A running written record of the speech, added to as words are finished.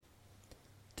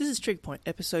is Trig Point,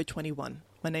 episode 21.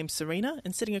 My name's Serena,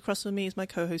 and sitting across from me is my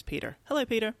co-host Peter. Hello,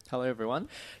 Peter. Hello, everyone.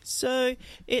 So,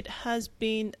 it has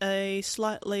been a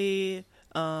slightly...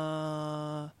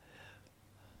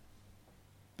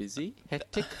 Busy?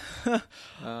 Hectic?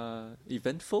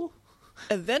 Eventful?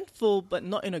 eventful, but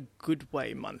not in a good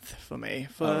way month for me.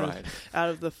 Right. Out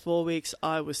of the 4 weeks,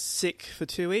 I was sick for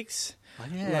 2 weeks. Oh,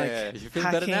 yeah, you feel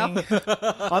better now?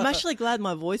 I'm actually glad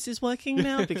my voice is working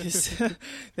now because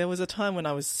there was a time when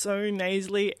I was so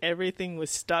nasally, everything was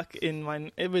stuck in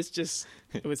my... It was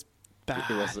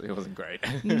bad. It wasn't great.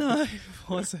 No, it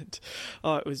wasn't.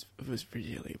 Oh, it was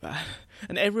really bad.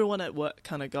 And everyone at work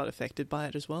kind of got affected by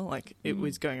it as well. Like, it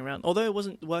was going around. Although it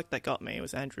wasn't work that got me, it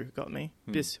was Andrew who got me.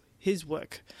 Because his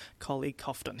work colleague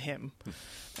coughed on him.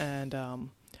 And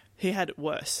he had it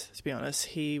worse, to be honest.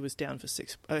 He was down for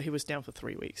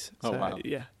 3 weeks. So, oh, wow.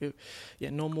 Yeah,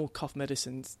 normal cough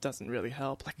medicines doesn't really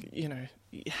help. Like,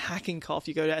 hacking cough,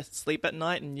 you go to sleep at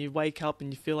night and you wake up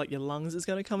and you feel like your lungs is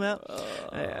going to come out.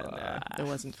 It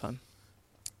wasn't fun.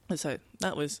 So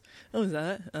that was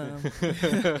that.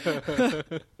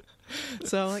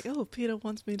 So I'm like, oh, Peter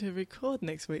wants me to record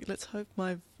next week. Let's hope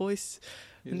my voice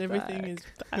and everything is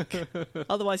back.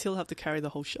 Otherwise, he'll have to carry the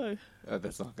whole show.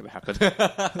 That's not going to happen.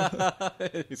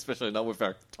 Especially not with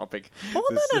our topic.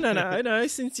 Oh, no.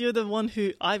 Since you're the one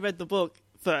I read the book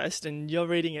first and you're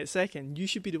reading it second, you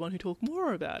should be the one who talk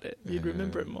more about it. You'd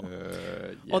remember it more.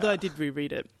 Yeah. Although I did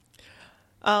reread it.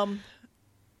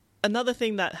 Another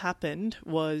thing that happened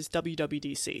was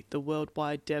WWDC, the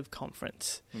Worldwide Dev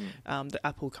Conference, the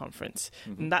Apple conference.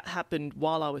 Mm-hmm. And that happened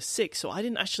while I was sick, so I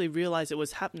didn't actually realize it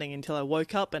was happening until I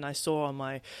woke up and I saw on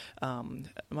my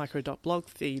micro.blog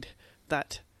feed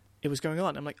that it was going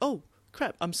on. I'm like, oh,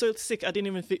 crap, I'm so sick. I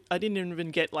didn't even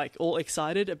get like all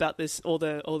excited about this, all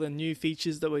the new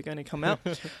features that were going to come out.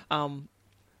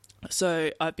 So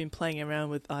I've been playing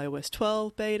around with iOS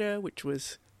 12 beta, which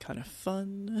was kind of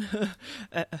fun.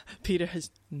 Peter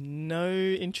has no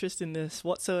interest in this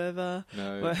whatsoever.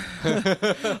 No.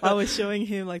 I was showing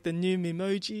him like the new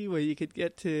Memoji where you could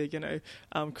get to,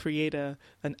 create an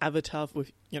avatar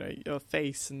with, your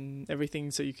face and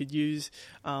everything, so you could use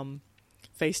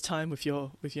FaceTime with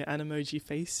your Animoji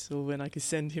face, or when I could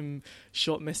send him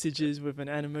short messages with an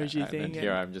Animoji thing. And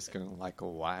here I'm just going like,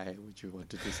 why would you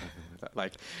want to do something like that?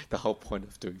 Like, the whole point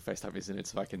of doing FaceTime, isn't it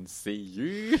so I can see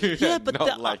you? Yeah, but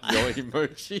not like your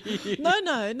emoji.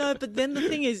 No. But then the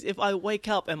thing is, if I wake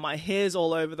up and my hair's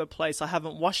all over the place, I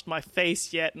haven't washed my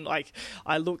face yet, and like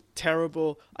I look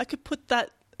terrible, I could put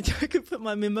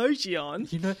my Memoji on.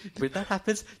 When that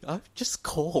happens, I just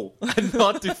call and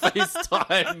not do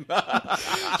FaceTime.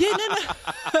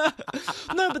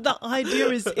 No, but the idea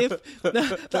is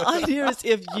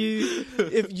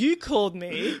if you called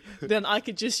me, then I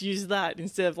could just use that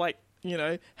instead of like,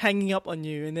 hanging up on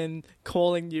you and then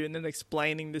calling you and then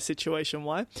explaining the situation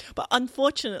why. But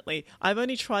unfortunately, I've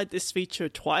only tried this feature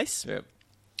twice. Yep.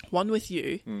 One with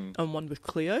you and one with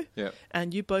Cleo. Yep.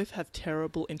 And you both have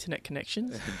terrible internet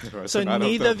connections. Right, so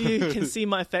neither of you can see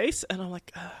my face. And I'm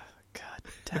like, oh, God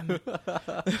damn it.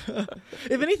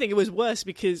 If anything, it was worse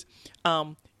because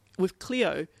with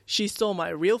Cleo, she saw my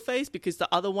real face because the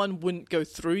other one wouldn't go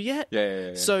through yet.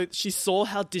 Yeah. So she saw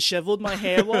how disheveled my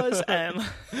hair was. And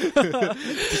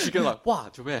did she go like,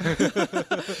 what? Well,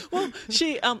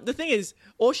 the thing is,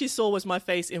 all she saw was my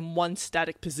face in one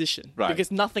static position, right?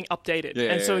 Because nothing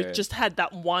updated. So it just had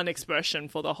that one expression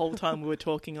for the whole time we were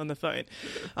talking on the phone.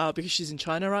 Because she's in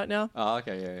China right now. Oh,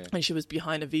 okay, yeah. And she was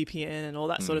behind a VPN and all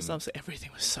that sort of stuff. So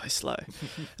everything was so slow.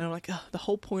 And I'm like, the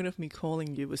whole point of me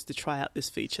calling you was to try out this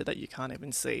feature that you can't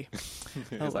even see.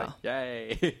 It's like,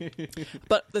 yay.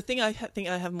 But the thing I think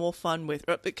I have more fun with,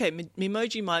 okay,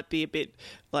 Memoji might be a bit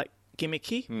like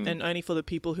gimmicky and only for the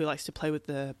people who likes to play with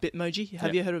the Bitmoji.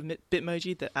 Have you heard of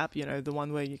Bitmoji, the app, the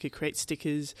one where you could create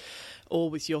stickers all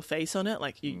with your face on it?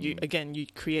 Like you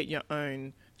create your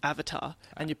own avatar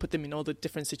and you put them in all the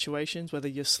different situations, whether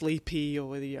you're sleepy or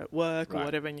whether you're at work or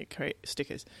whatever, and you create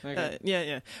stickers.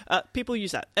 Okay. People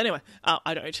use that. Anyway,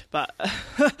 I don't, but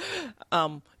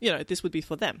this would be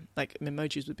for them. Like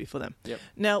Memojis would be for them. Yep.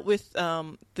 Now with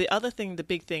the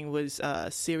big thing was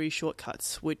Siri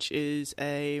shortcuts, which is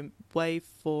a way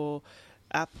for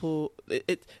Apple,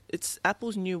 it's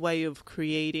Apple's new way of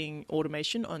creating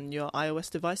automation on your iOS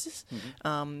devices.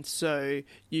 So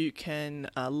you can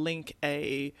link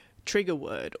a trigger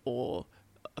word or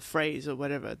a phrase or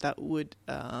whatever that would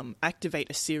activate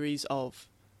a series of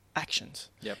actions.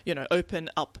 Yep. Open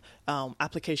up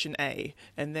application A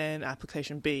and then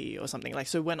application B or something. Like,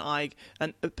 so when a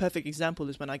perfect example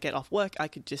is when I get off work, I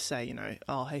could just say,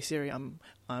 oh, hey Siri, I'm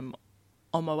on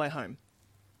my way home.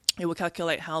 It will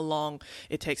calculate how long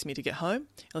it takes me to get home.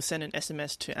 It'll send an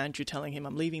SMS to Andrew telling him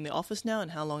I'm leaving the office now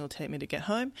and how long it'll take me to get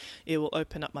home. It will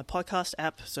open up my podcast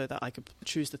app so that I can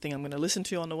choose the thing I'm going to listen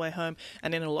to on the way home,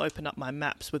 and then it'll open up my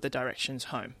maps with the directions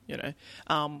home,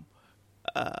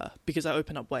 because I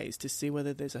open up Waze to see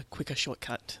whether there's a quicker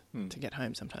shortcut to get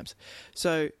home sometimes.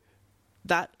 So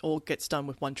that all gets done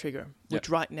with one trigger, which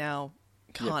right now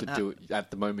can't do it.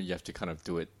 At the moment, you have to kind of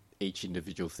do it each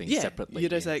individual thing separately. You're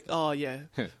just like, oh, yeah.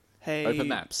 Hey, open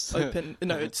maps.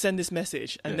 Send this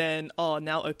message, and then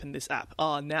now open this app.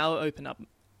 Now open up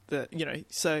the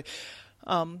So,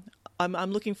 I'm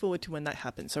looking forward to when that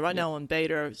happens. So now on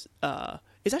beta,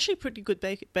 it's actually pretty good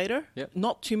beta. Yep.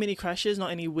 Not too many crashes,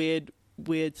 not any weird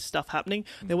stuff happening.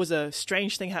 There was a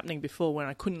strange thing happening before when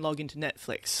I couldn't log into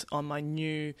Netflix on my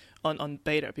new on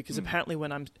beta, because apparently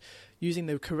when I'm using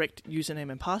the correct username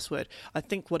and password, I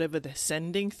think whatever they're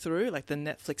sending through, like the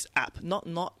Netflix app, not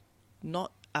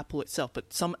Apple itself,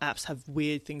 but some apps have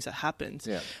weird things that happens.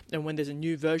 Yeah. And when there's a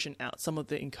new version out, some of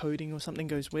the encoding or something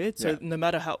goes weird. So no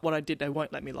matter what I did, they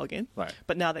won't let me log in. Right.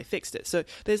 But now they fixed it. So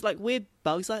there's like weird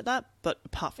bugs like that. But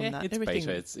apart from that, it's everything.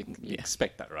 beta. You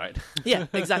expect that, right? Yeah,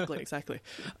 exactly. So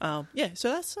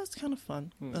that's kind of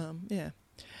fun.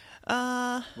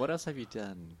 What else have you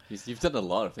done? You've done a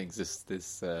lot of things. This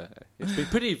it's been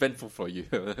pretty eventful for you.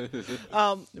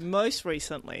 Most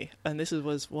recently, and this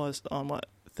was on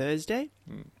Thursday.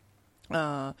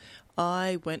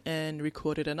 I went and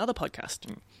recorded another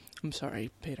podcast. I'm sorry,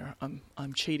 Peter.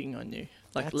 I'm cheating on you.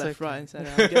 Like That's left, okay. right, and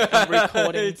center. I'm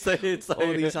recording it's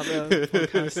all these other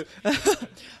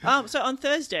podcasts. So on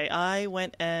Thursday, I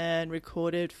went and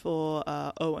recorded for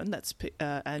Owen. That's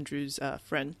Andrew's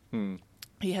friend.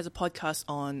 He has a podcast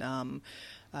on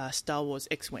Star Wars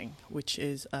X-Wing, which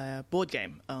is a board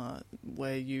game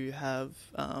where you have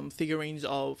figurines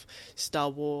of Star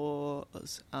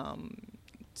Wars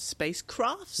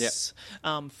spacecrafts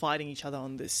fighting each other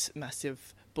on this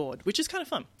massive board, which is kind of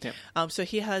fun. Yep. So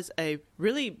he has a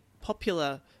really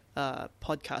popular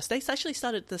podcast. They actually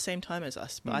started at the same time as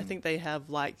us, but I think they have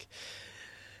like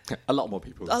a lot more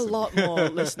people. A lot more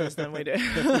listeners than we do.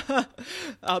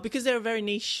 Because they're a very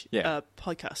niche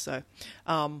podcast. So,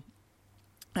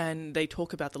 and they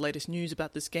talk about the latest news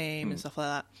about this game and stuff like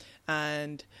that.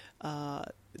 And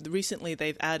recently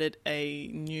they've added a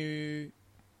new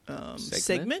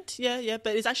segment.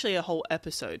 But it's actually a whole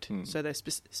episode. So they're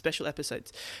special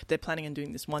episodes. They're planning on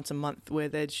doing this once a month, where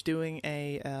they're just doing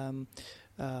a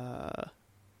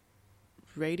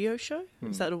radio show.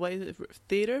 Is that a way?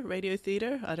 Radio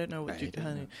theater. I don't know what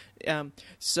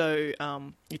So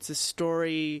it's a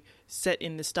story set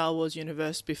in the Star Wars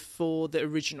universe before the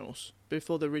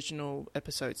original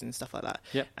episodes and stuff like that.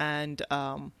 Yep. And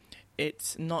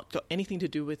it's not got anything to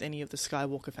do with any of the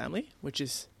Skywalker family, which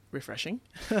is refreshing.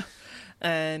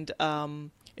 And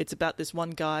it's about this one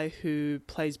guy who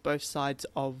plays both sides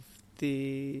of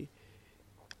the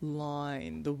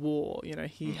war.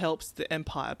 He helps the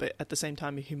Empire, but at the same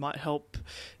time he might help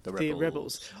the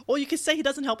rebels. Or you could say he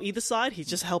doesn't help either side, he's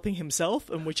just helping himself,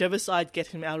 and whichever side gets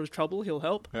him out of trouble, he'll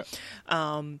help.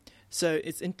 So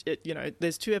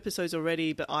there's 2 episodes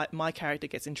already, but my character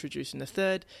gets introduced in the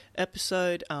 3rd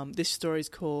episode. This story is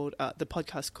called the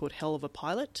podcast called Hell of a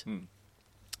Pilot.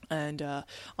 And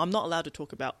I'm not allowed to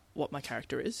talk about what my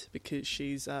character is, because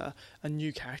she's a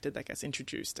new character that gets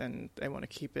introduced and they want to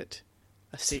keep it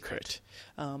a secret.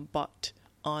 But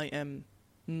I am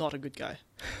not a good guy.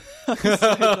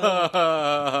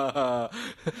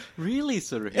 Really,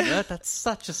 Serena? That's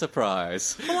such a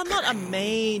surprise. Well, I'm not a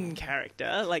main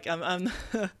character. Like I'm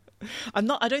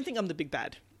not. I don't think I'm the big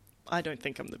bad.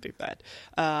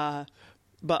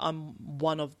 But I'm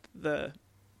one of the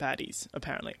baddies,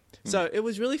 apparently. So it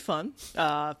was really fun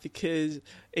because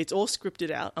it's all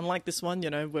scripted out. Unlike this one,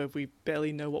 where we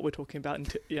barely know what we're talking about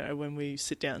until, when we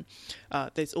sit down.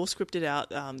 It's all scripted out.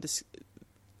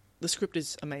 The script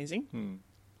is amazing.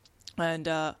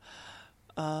 And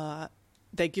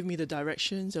they give me the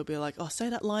directions. They'll be like, say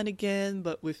that line again,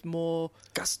 but with more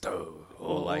gusto,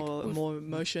 or more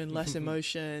emotion, less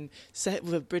emotion, say it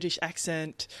with a British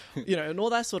accent, and all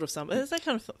that sort of stuff. It's that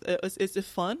kind of, it's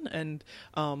fun, and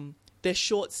they're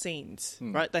short scenes,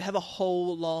 right? They have a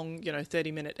whole long,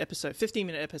 30-minute episode,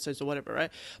 15-minute episodes or whatever,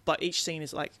 right? But each scene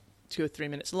is like 2 or 3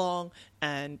 minutes long,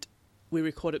 and we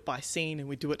record it by scene, and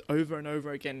we do it over and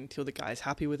over again until the guy's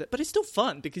happy with it. But it's still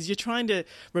fun because you're trying to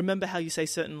remember how you say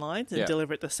certain lines and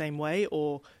deliver it the same way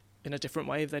or in a different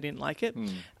way if they didn't like it.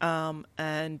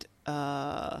 And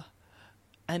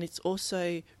it's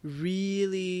also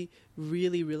really,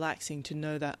 really relaxing to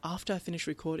know that after I finish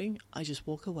recording, I just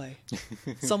walk away.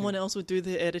 Someone else would do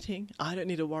the editing. I don't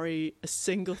need to worry a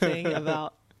single thing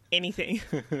about anything.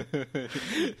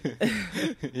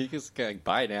 He just going,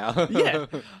 bye now. Yeah,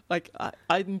 like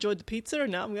I enjoyed the pizza,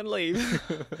 and now I'm gonna leave.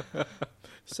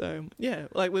 So yeah,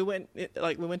 like we went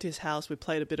to his house. We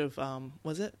played a bit of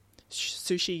was it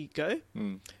Sushi Go,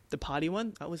 the party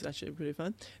one? That was actually pretty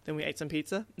fun. Then we ate some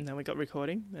pizza, and then we got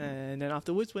recording, and then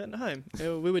afterwards we went home.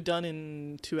 We were done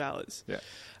in 2 hours. Yeah.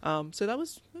 So that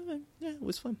was it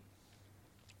was fun.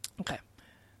 Okay,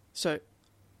 so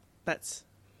that's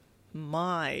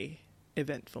my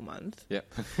eventful month. Yeah.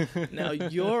 Now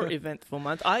your eventful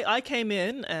month. I came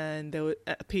in and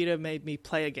Peter made me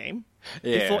play a game.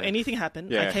 Yeah. Before anything happened,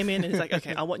 Yeah. I came in and he's like,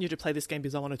 okay, I want you to play this game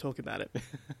because I want to talk about it.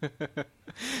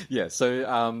 Yeah,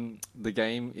 so the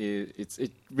game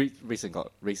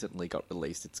recently got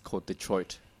released. It's called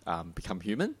Detroit Become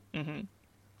Human.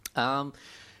 Mm-hmm.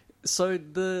 So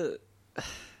the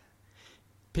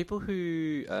people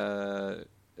who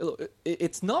look,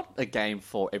 it's not a game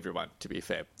for everyone. To be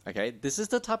fair, okay, this is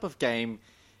the type of game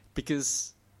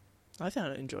because I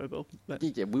found it enjoyable. But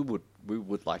yeah, we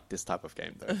would like this type of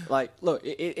game though. Like, look,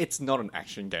 it's not an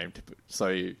action game, so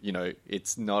you know,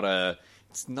 it's not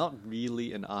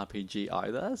really an RPG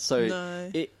either. So No.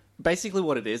 it basically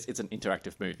what it is, it's an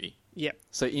interactive movie. yeah,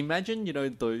 So imagine, you know,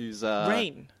 those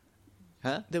Rain.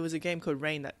 huh? There was a game called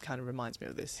Rain that kind of reminds me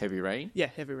of this. Heavy Rain. Yeah,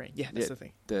 Heavy Rain. Yeah, that's the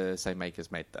thing. The same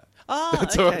makers made that. Ah,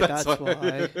 That's okay, why- that's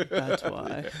why. That's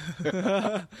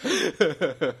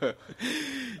why.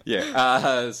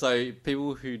 Yeah. So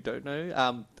people who don't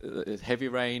know, Heavy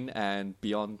Rain and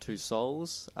Beyond Two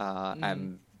Souls,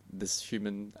 and this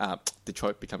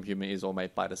Detroit Become Human is all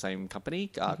made by the same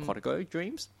company, Quantico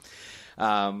Dreams.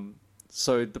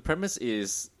 So the premise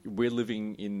is we're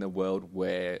living in a world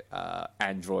where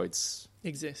androids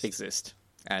Exist.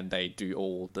 and they do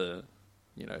all the,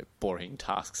 you know, boring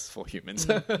tasks for humans.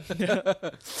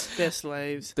 They're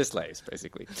slaves. They're slaves,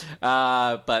 basically.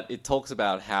 But it talks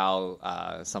about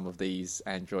how some of these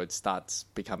androids starts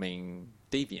becoming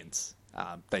deviants.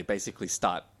 They basically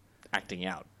start acting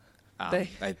out.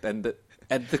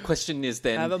 And the question is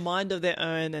then... Have a mind of their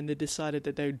own, and they decided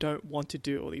that they don't want to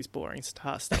do all these boring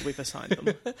tasks that we've assigned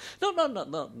them.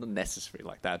 not necessarily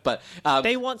like that, but...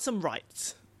 They want some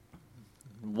rights.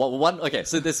 Okay,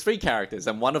 so there's 3 characters,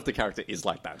 and one of the character is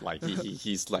like that. Like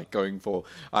he's like going for,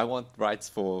 I want rights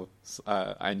for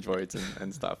androids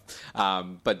and stuff.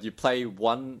 But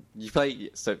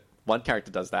so one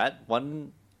character does that.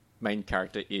 One main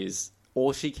character is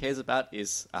all she cares about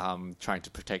is trying to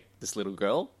protect this little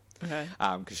girl. Okay.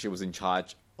 Because she was in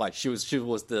charge. Like she was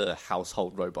the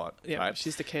household robot. Yeah, right?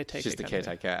 she's the caretaker. She's the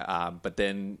caretaker. But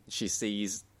then she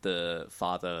sees the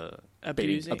father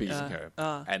abusing her,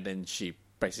 and then she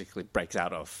basically breaks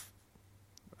out of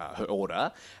her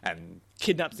order and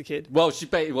kidnaps the kid. Well,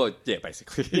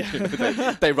 basically, Yeah. You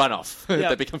know, they run off. Yeah.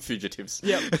 They become fugitives.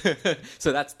 Yep.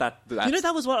 So that's You know,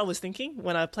 that was what I was thinking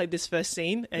when I played this first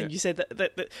scene, and Yeah. you said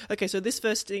that. Okay, so this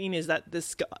first scene is that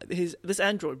this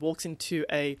android walks into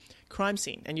a crime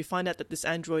scene, and you find out that this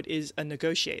android is a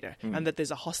negotiator, and that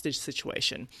there's a hostage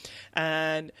situation.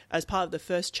 And as part of the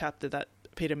first chapter that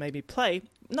Peter made me play,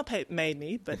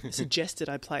 but suggested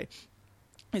I play,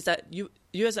 is that you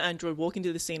as an android walk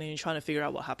into the scene and you're trying to figure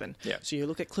out what happened. Yeah. So you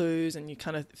look at clues and you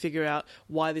kind of figure out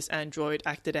why this android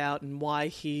acted out and why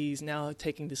he's now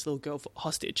taking this little girl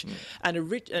hostage. And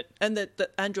the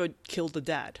android killed the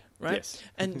dad, right? Yes.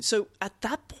 And so at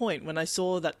that point, when I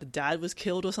saw that the dad was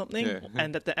killed or something, Yeah.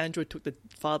 and that the android took the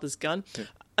father's gun,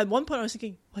 at one point I was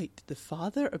thinking, wait, did the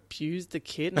father abuse the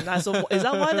kid? And is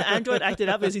that why the android acted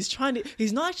up? Because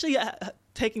he's not actually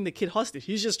taking the kid hostage.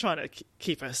 He's just trying to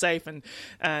keep her safe and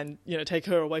you know, take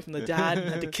her away from the dad and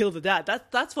had to kill the dad.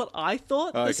 That's what I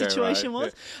thought the situation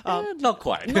was. Not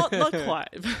quite. Not quite.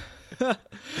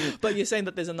 But you're saying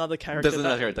that there's another character. There's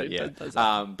another character, yeah. does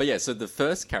that. But yeah, so the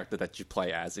first character that you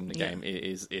play as in the game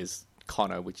is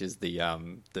Connor, which is the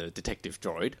detective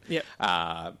droid.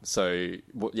 Yeah. So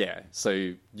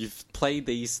you've played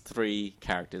these 3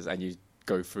 characters and you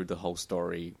go through the whole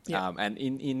story. Yeah. And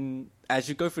in as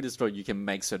you go through the story, you can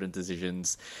make certain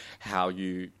decisions, how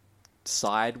you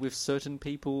side with certain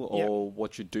people or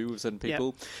what you do with certain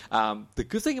people. The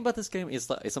good thing about this game is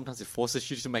that sometimes it forces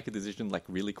you to make a decision like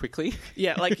really quickly.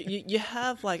 Yeah, like you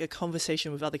have like a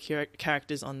conversation with other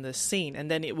characters on the scene, and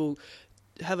then it will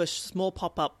have a small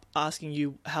pop-up asking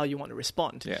you how you want to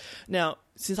respond. Yeah. Now,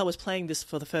 since I was playing this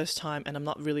for the first time and I'm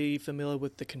not really familiar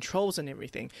with the controls and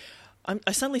everything,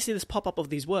 I suddenly see this pop-up of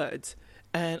these words,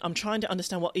 and I'm trying to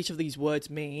understand what each of these words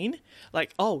mean.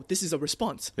 Like, oh, this is a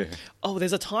response. Oh,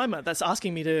 there's a timer that's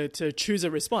asking me to choose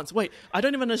a response. Wait, I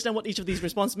don't even understand what each of these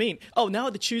responses mean. Oh, now I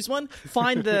have to choose one.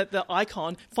 Find the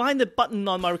icon. Find the button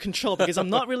on my control because I'm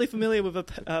not really familiar with a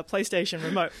PlayStation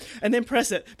remote. And then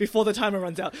press it before the timer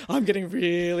runs out. I'm getting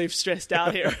really stressed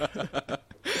out here.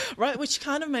 Right, which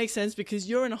kind of makes sense because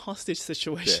you're in a hostage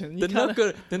situation.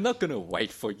 They're not gonna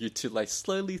wait for you to like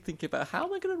slowly think about how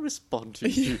am I gonna respond to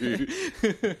you.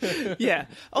 Yeah,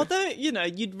 although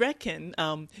you'd reckon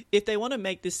if they want to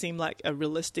make this seem like a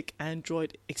realistic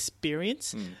Android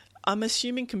experience. I'm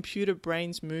assuming computer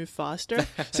brains move faster,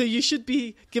 so you should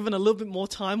be given a little bit more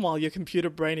time while your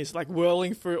computer brain is like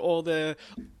whirling through all the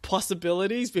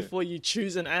possibilities before you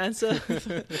choose an answer.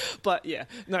 But yeah,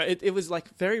 no, it was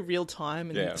like very real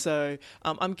time, and so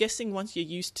I'm guessing once you're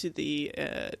used to the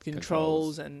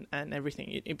controls and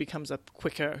everything, it becomes a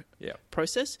quicker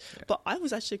process. Yeah. But I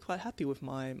was actually quite happy with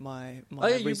my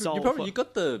result. You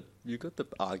got the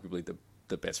arguably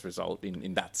the best result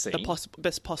in that scene. The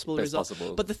best possible result.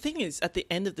 But the thing is, at the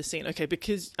end of the scene, okay,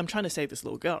 because I'm trying to save this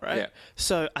little girl, right? Yeah.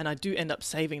 So, and I do end up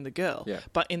saving the girl. Yeah.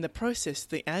 But in the process,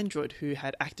 the android who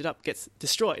had acted up gets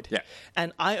destroyed. Yeah.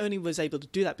 And I only was able to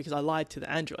do that because I lied to the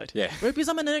android. Yeah. Right? Because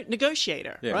I'm a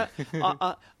negotiator, right?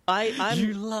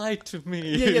 You lied to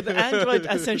me. Yeah, the android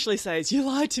essentially says, you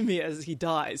lied to me as he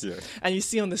dies. Yeah. And you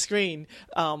see on the screen,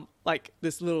 like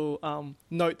this little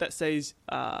note that says,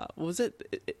 what was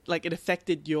it? Like it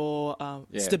affected your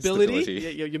stability.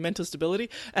 Your mental stability.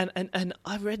 And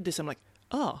I read this, I'm like,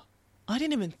 oh, I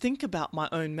didn't even think about my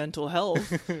own mental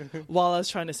health while I was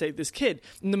trying to save this kid.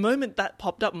 And the moment that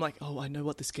popped up, I'm like, oh, I know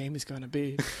what this game is going to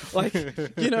be. Like,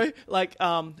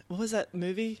 what was that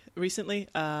movie recently?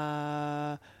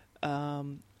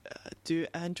 Do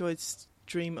androids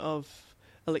dream of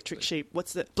electric sheep?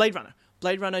 What's the Blade Runner?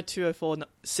 Blade Runner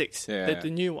 2046, the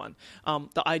new one.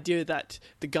 The idea that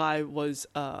the guy was,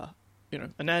 an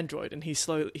android, and he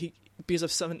because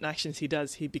of certain actions he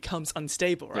does, he becomes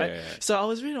unstable, right? Yeah. So I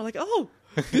was reading, like, oh,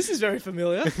 this is very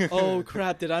familiar. Oh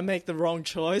crap! Did I make the wrong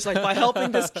choice? Like by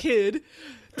helping this kid,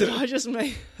 did I just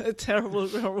make a terrible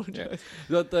choice?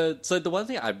 So the one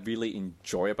thing I really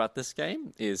enjoy about this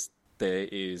game is there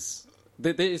is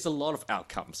a lot of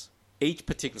outcomes. Each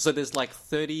particular, so there's like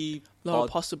 30 odd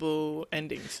possible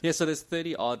endings. Yeah, so there's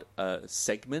 30 odd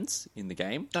segments in the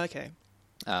game. Okay.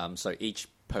 So each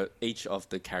of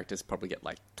the characters probably get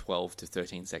like 12 to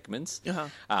 13 segments.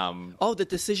 Uh-huh. The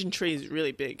decision tree is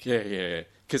really big. Yeah.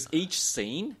 Because each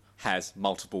scene has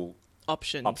multiple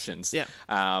options. Yeah.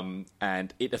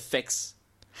 And it affects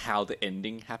how the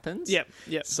ending happens. Yeah.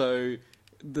 So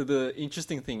the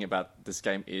interesting thing about this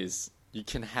game is you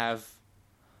can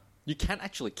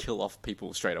actually kill off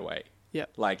people straight away. Yeah.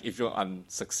 Like if you're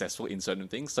unsuccessful in certain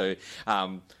things. So,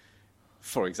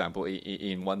 for example,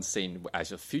 in one scene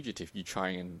as a fugitive, you try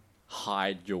and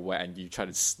hide your way and you try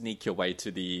to sneak your way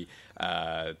to the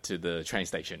train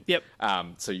station. Yep.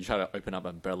 So you try to open up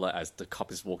an umbrella as the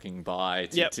cop is walking by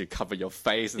to cover your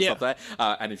face and stuff like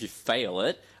that. And if you fail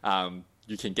it,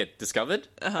 you can get discovered,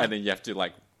 and then you have to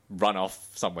like run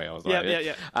off somewhere else.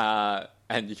 Yeah.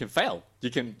 And you can fail.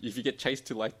 If you get chased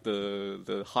to like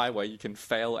the highway, you can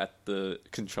fail at the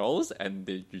controls and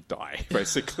then you die,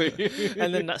 basically.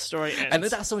 And then that story ends. And then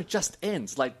that story just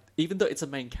ends. Like, even though it's a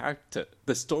main character,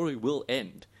 the story will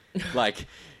end. Like,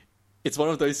 it's one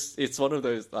of those,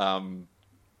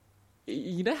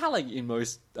 you know how like in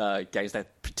most games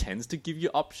that pretends to give you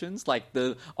options, like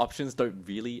the options don't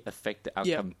really affect the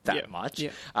outcome that much.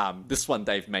 Yeah. This one,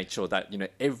 they've made sure that,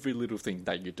 every little thing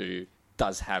that you do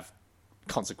does have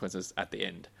consequences at the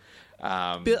end.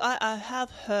 But I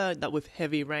have heard that with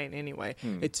Heavy Rain anyway,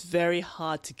 it's very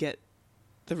hard to get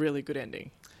the really good ending.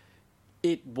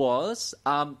 It was.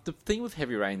 The thing with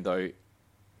Heavy Rain, though,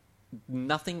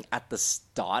 nothing at the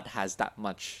start has that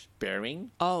much bearing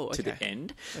to the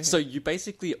end. Okay. So you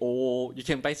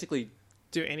can basically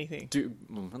do anything.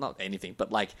 Not anything,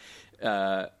 but like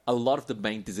a lot of the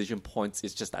main decision points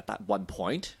is just at that one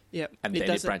point. Yeah, and then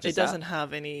it branches out. It doesn't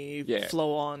have any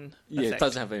flow-on effect. Yeah, it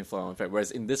doesn't have any flow-on effect.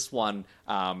 Whereas in this one,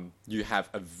 you have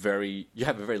a very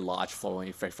large flow-on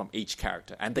effect from each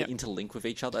character, and they interlink with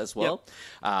each other as well.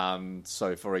 Yep.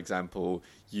 So, for example,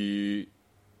 you,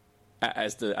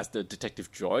 as the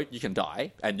detective droid, you can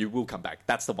die and you will come back.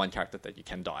 That's the one character that you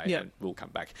can die and will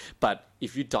come back. But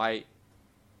if you die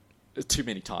too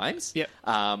many times,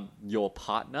 your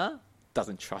partner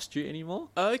doesn't trust you anymore.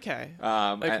 Okay.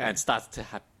 And starts to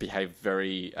behave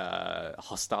very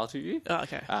hostile to you. Oh,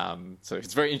 okay. So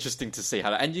it's very interesting to see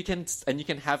how that, and you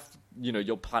can have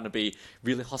your partner be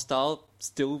really hostile,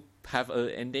 still have an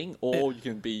ending, or you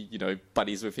can be,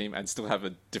 buddies with him and still have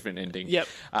a different ending. Yep.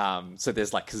 So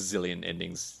there's like a zillion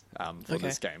endings for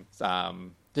this game.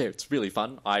 Yeah, it's really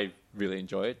fun. I really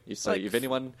enjoy it. If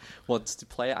anyone wants to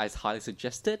play it, I highly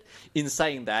suggest it. In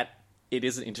saying that, it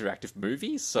is an interactive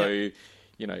movie, so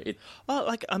it.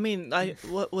 Oh,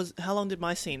 how long did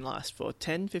my scene last for?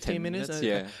 10, 15 minutes?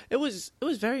 Yeah. It was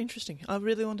very interesting. I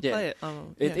really want to play it.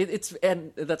 It's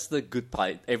and that's the good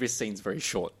part. Every scene's very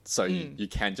short, so you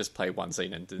can just play one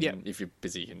scene, and if you're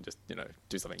busy, you can just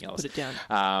do something else. Put it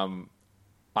down.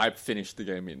 I finished the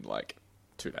game in like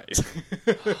 2 days.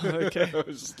 Okay. I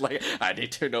was just like, I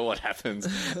need to know what happens.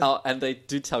 And they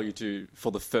do tell you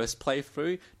for the first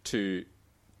playthrough to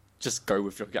just go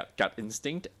with your gut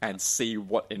instinct and see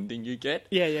what ending you get.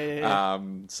 Yeah.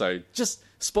 So just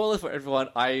spoiler for everyone.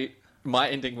 My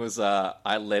ending was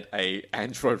I led a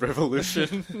android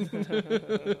revolution.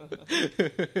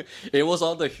 It was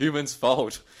all the humans'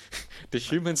 fault. The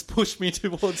humans pushed me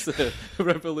towards the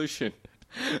revolution.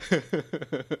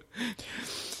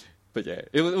 But yeah,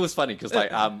 it was funny because I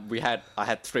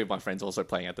had 3 of my friends also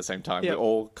playing at the same time. Yep. We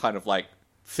all kind of like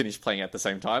finished playing at the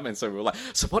same time, and so we were like,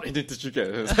 "So what ending did you get?"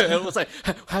 And it was like,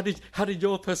 "How did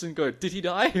your person go? Did he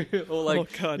die?" Or like, oh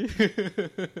god.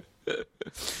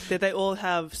 Did they all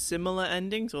have similar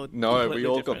endings or no? We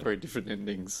all different? got very different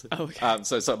endings. Oh, okay.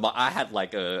 I had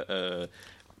like a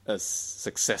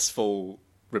successful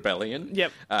rebellion.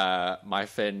 Yep. My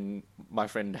friend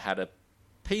had a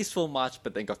peaceful march,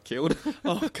 but then got killed.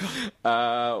 Oh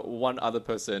god. One other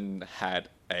person had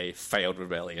a failed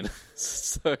rebellion.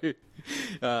 So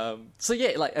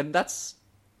yeah, like, and that's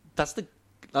the.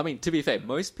 I mean, to be fair,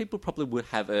 most people probably would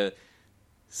have a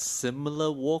similar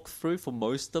walkthrough for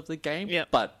most of the game. Yep.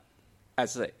 But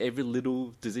every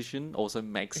little decision also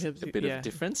makes a bit of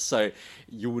difference. So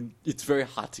it's very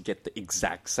hard to get the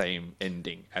exact same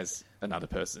ending as another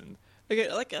person.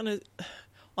 Okay, like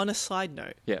on a side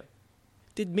note. Yeah.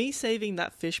 Did me saving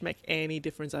that fish make any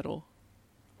difference at all?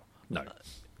 No.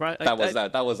 Right? That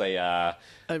was a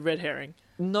red herring.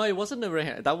 No, it wasn't a red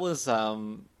herring. That was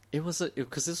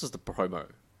because this was the promo.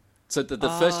 So the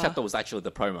first chapter was actually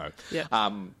the promo. Yeah.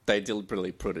 They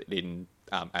deliberately put it in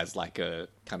as like a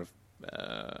kind of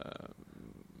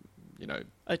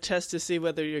a test to see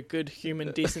whether you're a good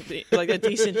human, like a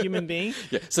decent human being.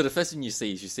 Yeah. So the first thing you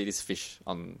see is this fish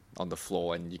on the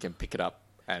floor, and you can pick it up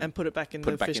and put it back in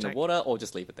the water, or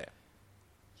just leave it there.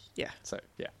 Yeah. So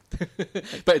yeah,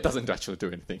 but it doesn't actually do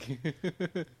anything.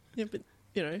 Yeah, but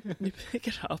you pick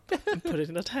it up and put it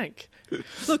in a tank.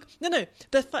 Look, no.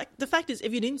 The fact is,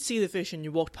 if you didn't see the fish and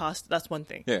you walked past, that's one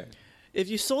thing. Yeah. If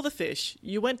you saw the fish,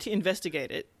 you went to investigate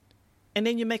it, and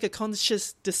then you make a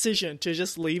conscious decision to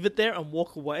just leave it there and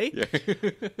walk away. Yeah.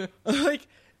 Like,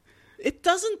 it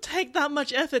doesn't take that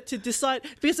much effort to decide,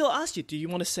 because they'll ask you, do you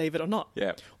want to save it or not?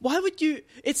 Yeah. Why would you?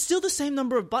 It's still the same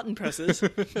number of button presses.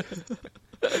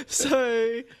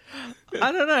 So,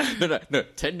 I don't know. No.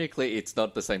 Technically, it's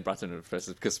not the same button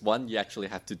presses, because one, you actually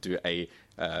have to do a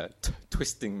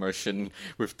twisting motion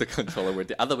with the controller, where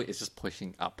the other way is just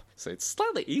pushing up. So it's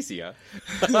slightly easier.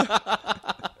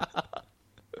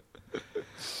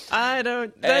 I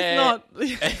don't. That's not.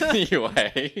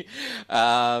 Anyway.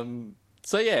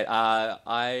 So yeah,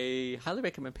 I highly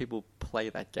recommend people play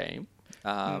that game.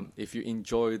 If you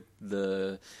enjoy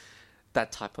that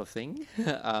type of thing.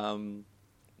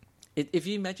 If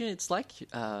you imagine, it's like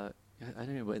I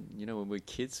don't know, when we were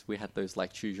kids, we had those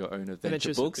like choose your own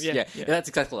adventure books. Yeah, that's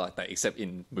exactly like that, except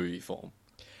in movie form.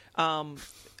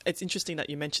 It's interesting that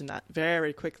you mentioned that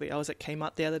very quickly. I was at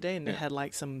Kmart the other day, and they had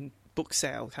like some book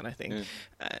sale kind of thing.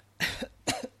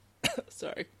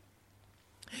 Sorry.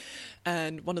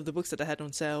 And one of the books that they had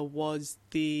on sale was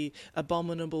the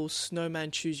Abominable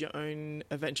Snowman Choose Your Own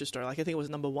Adventure Story. Like, I think it was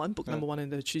number 1 in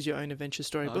the Choose Your Own Adventure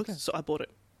Story book. Okay. So I bought it.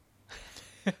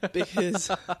 Because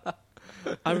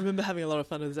I remember having a lot of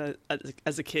fun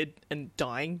as a kid and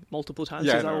dying multiple times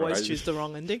because I always choose the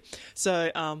wrong ending.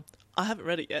 So I haven't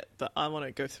read it yet, but I want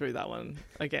to go through that one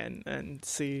again and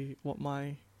see what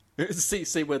my...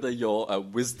 See whether your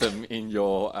wisdom in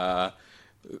your...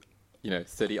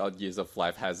 30-odd years of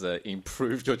life has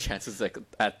improved your chances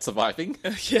at surviving.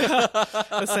 Yeah,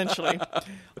 essentially.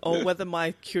 Or whether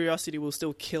my curiosity will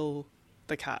still kill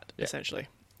the cat, essentially.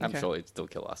 I'm sure it'd still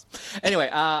kill us. Anyway,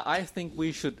 I think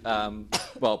we should...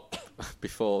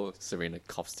 before Serena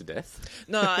coughs to death...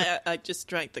 No, I just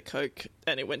drank the Coke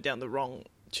and it went down the wrong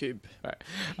tube.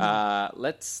 Right.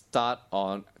 Let's start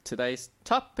on today's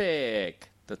topic.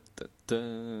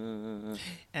 And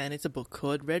it's a book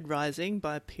called Red Rising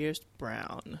by Pierce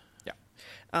Brown. Yeah.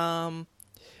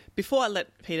 before I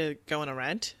let Peter go on a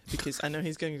rant, because I know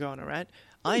he's going to go on a rant,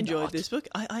 I enjoyed this book.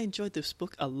 I enjoyed this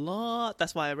book a lot.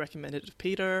 That's why I recommended it to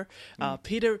Peter.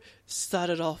 Peter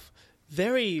started off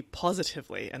very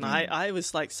positively, and I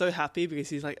was like so happy because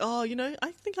he's like, oh, you know,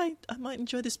 I think I might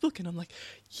enjoy this book, and I'm like,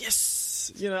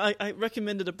 yes, you know, I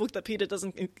recommended a book that Peter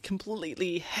doesn't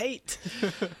completely hate,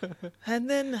 and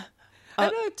then I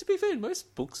know, to be fair,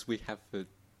 most books we have,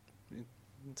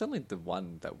 it's only the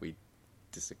one that we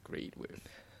disagreed with.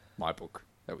 My book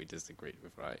that we disagreed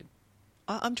with, right?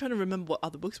 I'm trying to remember what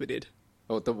other books we did.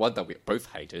 Or the one that we both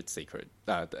hated, Secret.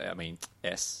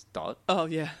 S. Dot. Oh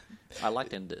yeah, I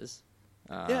liked Enders.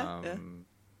 Yeah.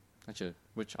 Actually,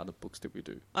 which other books did we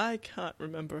do? I can't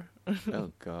remember.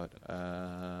 Oh God,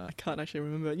 I can't actually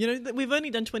remember. You know, we've only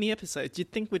done 20 episodes.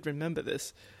 You'd think we'd remember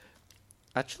this.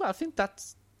 Actually, I think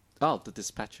that's The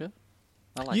Dispatcher.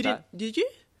 I like You that. did you?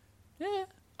 Yeah,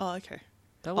 Oh, okay.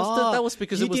 that was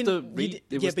because you it was didn't- the you read.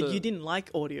 di- It yeah, was but the- you didn't like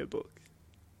audiobook.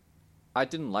 I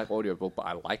didn't like audiobook, but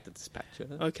I liked The Dispatcher.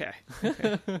 Okay.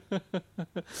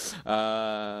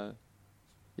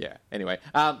 Yeah. Anyway,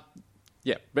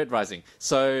 yeah, Red Rising.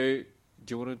 So,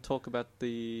 do you want to talk about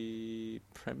the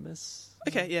premise?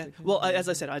 Okay, yeah. Well, as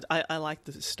I said, I like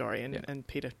the story, and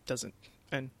Peter doesn't,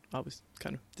 and I was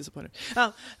kind of disappointed.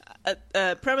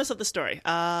 Premise of the story.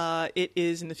 It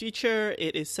is in the future.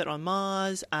 It is set on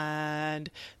Mars,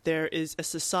 and there is a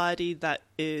society that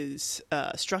is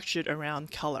structured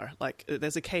around color. Like,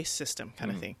 there's a case system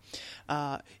kind of thing.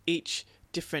 Each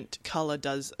different color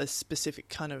does a specific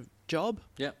kind of job.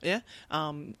 Yeah. Yeah.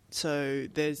 So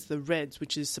there's the reds,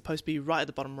 which is supposed to be right at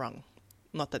the bottom rung.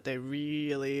 Not that they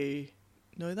really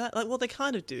know that. Like, well, they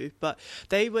kind of do, but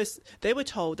they were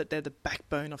told that they're the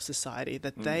backbone of society,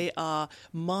 that they are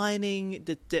mining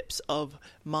the depths of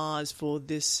Mars for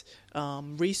this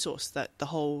resource that the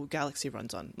whole galaxy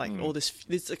runs on. Like all this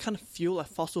a kind of fuel, a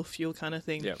fossil fuel kind of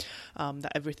thing,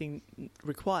 that everything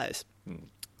requires.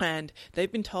 And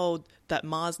they've been told that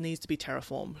Mars needs to be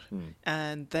terraformed,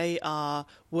 and they are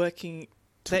working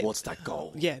towards that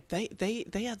goal. Yeah,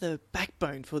 they are the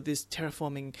backbone for this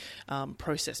terraforming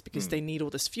process, because they need all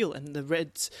this fuel, and the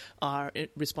Reds are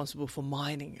responsible for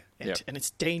mining it. And it's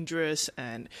dangerous,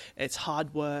 and it's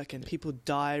hard work, and people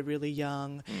die really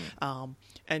young.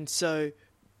 And so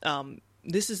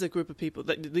this is a group of people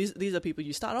that these are people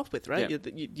you start off with, right?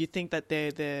 You think that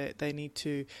they need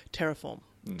to terraform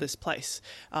this place,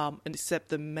 and except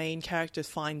the main character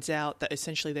finds out that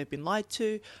essentially they've been lied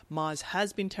to. Mars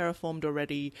has been terraformed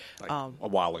already, a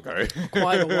while ago.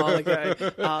 quite a while ago.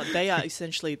 They are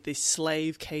essentially the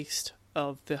slave caste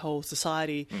of the whole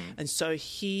society, and so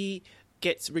he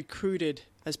gets recruited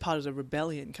as part of the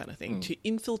rebellion kind of thing to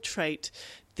infiltrate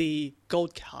the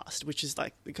Gold Caste, which is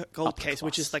like the Gold Case,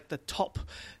 which is like the top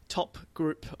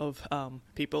group of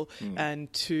people,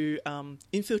 and to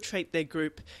infiltrate their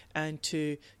group and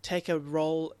to take a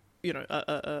role, you know,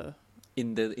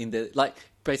 in the like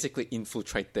basically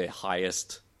infiltrate their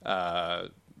highest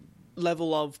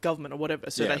level of government or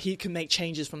whatever, so that he can make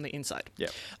changes from the inside. Yeah.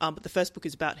 But the first book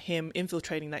is about him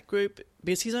infiltrating that group,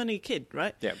 because he's only a kid,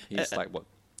 right? Yeah. He's like what,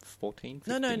 14?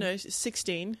 15? No,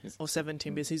 16 or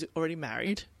 17, because he's already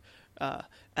married.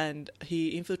 And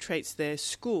he infiltrates their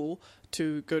school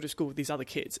to go to school with these other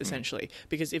kids, essentially.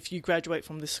 Because if you graduate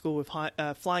from this school with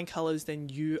flying colours, then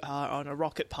you are on a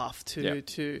rocket path to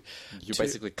you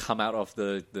basically come out of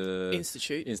the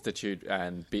institute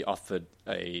and be offered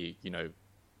a, you know,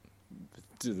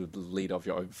 to the lead of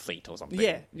your own fleet or something.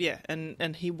 Yeah,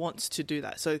 and he wants to do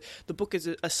that. So the book is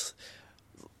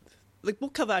the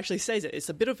book cover actually says it. It's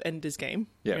a bit of Ender's Game.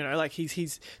 Yeah. You know, like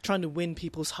he's trying to win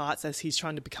people's hearts as he's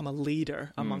trying to become a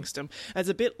leader amongst them. It's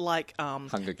a bit like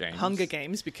Hunger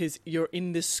Games, because you're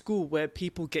in this school where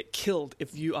people get killed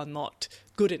if you are not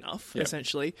good enough,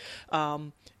 essentially.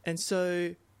 And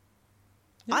so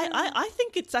I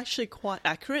think it's actually quite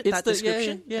accurate, that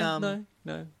description.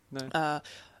 No.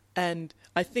 And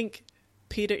I think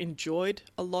Peter enjoyed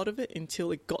a lot of it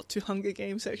until it got to Hunger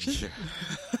Games section.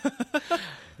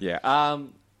 Yeah.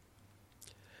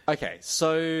 Okay,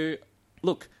 so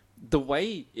look, the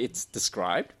way it's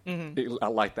described,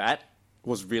 like that,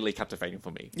 was really captivating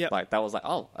for me. Yep. Like, that was like,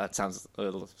 oh, that sounds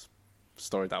a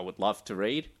story that I would love to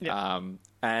read. Yep.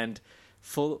 And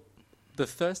for the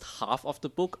first half of the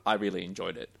book, I really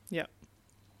enjoyed it. Yeah.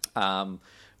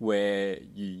 Where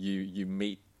you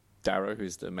meet Darrow,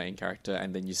 who's the main character,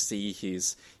 and then you see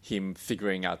him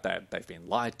figuring out that they've been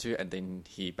lied to, and then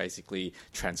he basically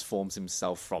transforms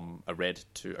himself from a red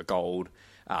to a gold,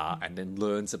 and then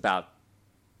learns about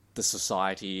the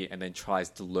society and then tries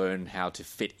to learn how to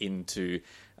fit into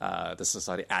the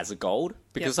society as a gold,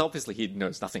 because obviously he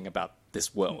knows nothing about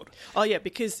this world. Oh yeah,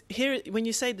 because here when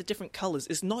you say the different colors,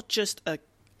 it's not just a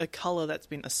color that's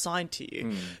been assigned to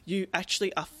you. You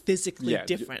actually are physically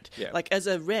different. Like as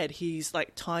a red, he's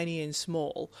like tiny and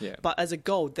small. But as a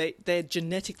gold, they're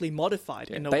genetically modified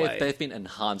in a way. They've been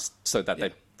enhanced so that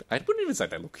they. I wouldn't even say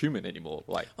they look human anymore.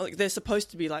 Like they're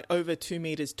supposed to be like over 2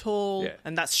 meters tall,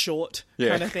 and that's short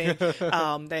kind of thing.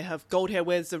 They have gold hair,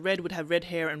 whereas the red would have red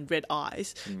hair and red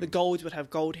eyes. The golds would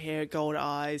have gold hair, gold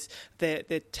eyes. Their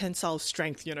tensile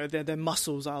strength, their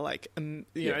muscles are like,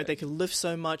 they can lift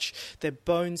so much. Their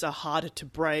bones are harder to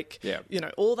break.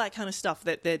 All that kind of stuff.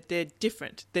 That they're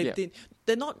different.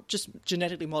 They're not just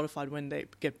genetically modified when they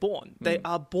get born. They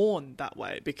are born that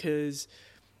way because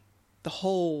the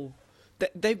whole.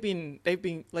 They've been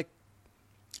like,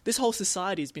 this whole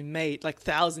society has been made like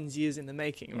thousands of years in the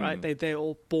making, right? They're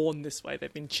all born this way.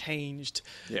 They've been changed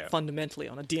fundamentally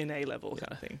on a DNA level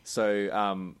kind of thing.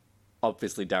 So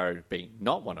obviously Darrow being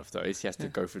not one of those, he has to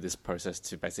go through this process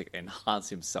to basically enhance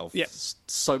himself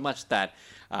so much that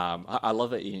I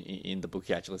love it in the book.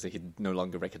 He actually says he no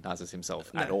longer recognizes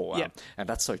himself at all, and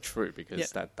that's so true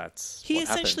because that's he what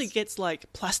essentially happens. gets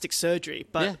like plastic surgery,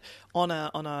 but on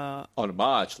a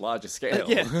much larger scale.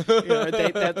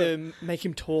 they have to make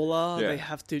him taller. They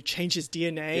have to change his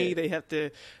DNA. They have to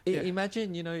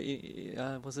imagine.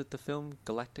 Was it the film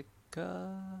Galactica?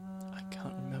 I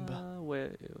can't remember.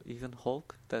 Where even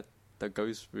Hulk that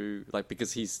goes through, like,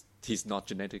 because he's not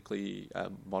genetically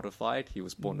modified, he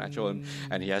was born natural,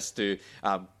 and he has to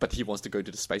but he wants to go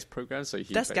to the space program, so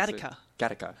that's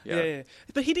Gattaca. Yeah,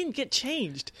 but he didn't get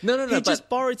changed. No, he just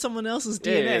borrowed someone else's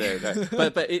DNA.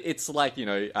 But it's like,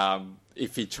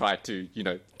 if he tried to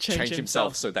change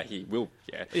himself so that he will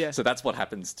so that's what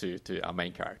happens to our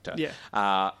main character.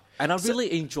 And I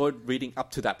really enjoyed reading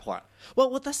up to that point.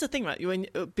 Well, that's the thing,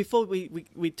 right? Before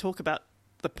we talk about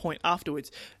the point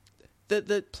afterwards,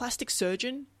 the plastic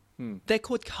surgeon, they're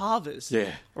called carvers.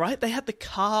 Right? They had to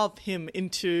carve him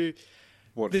into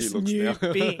what this he looks new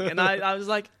now. being. And I was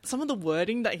like, some of the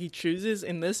wording that he chooses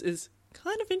in this is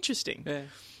kind of interesting.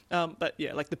 But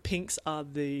yeah, like the pinks are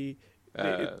the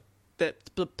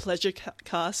pleasure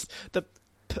cast.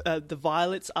 The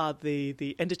violets are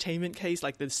the entertainment case,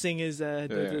 like the singers.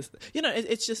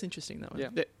 It's just interesting that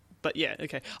one. But yeah,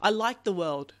 okay. I like the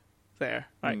world there,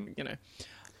 right?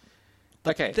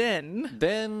 But okay.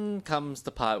 Then comes the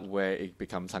part where it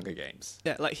becomes Hunger Games.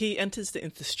 Yeah, like he enters the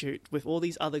institute with all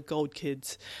these other gold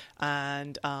kids,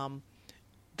 and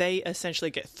they essentially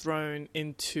get thrown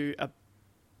into a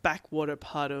backwater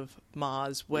part of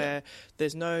Mars where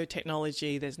there's no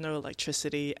technology, there's no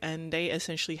electricity, and they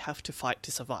essentially have to fight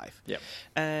to survive.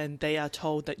 And they are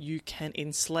told that you can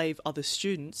enslave other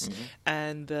students,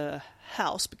 and the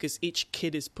house, because each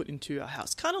kid is put into a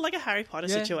house, kind of like a Harry Potter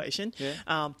situation.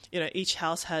 Each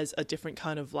house has a different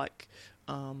kind of like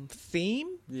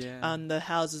theme, and the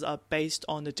houses are based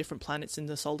on the different planets in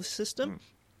the solar system.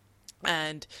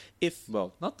 And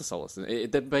not the solar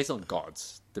system. They're based on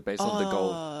gods. They're based on the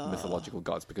gold mythological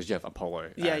gods, because you have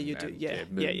Apollo. You do.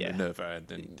 Minerva, and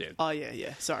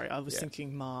then Sorry, I was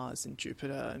thinking Mars and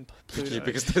Jupiter and Pluto.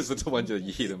 Because those are the ones that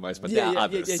you hear the most, but there are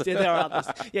others. There are others.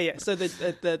 So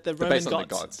the Roman based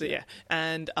gods. On the gods.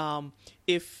 And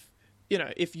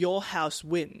if your house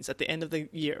wins at the end of the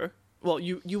year. Well,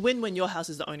 you win when your house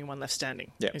is the only one left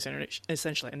standing,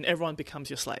 essentially, and everyone becomes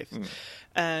your slave.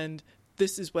 And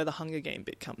this is where the Hunger Game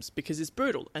bit comes, because it's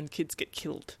brutal and kids get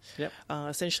killed.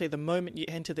 Essentially, the moment you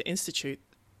enter the institute,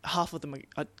 half of them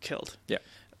are killed.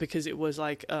 Because it was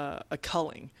like a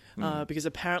culling. Because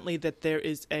apparently that there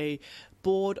is a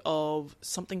board of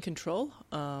something control.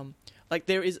 Like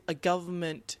there is a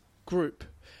government group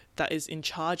that is in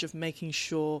charge of making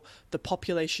sure the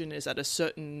population is at a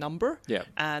certain number.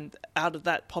 And out of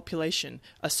that population,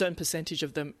 a certain percentage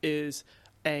of them is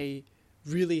a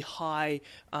really high...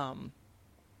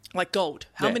 like gold.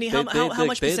 How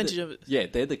much percentage of it? Yeah,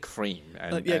 they're the cream.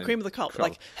 Cream of the crop.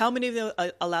 Like how many of them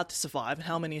are allowed to survive and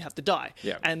how many have to die?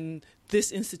 And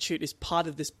this institute is part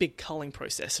of this big culling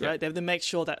process, right? They have to make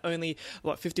sure that only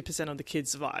 50% of the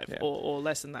kids survive, or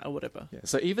less than that, or whatever.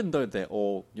 So even though they're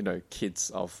all kids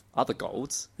of other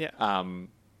golds,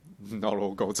 not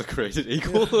all golds are created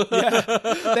equal.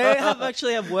 They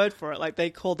actually have word for it. Like they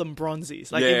call them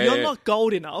bronzies. Like if you're not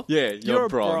gold enough, you're a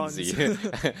bronze.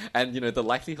 And the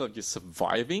likelihood of you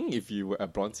surviving if you were a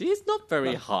bronzy is not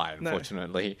very high,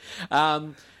 unfortunately.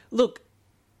 Look,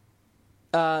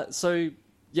 so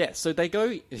yeah, so they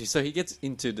go. So he gets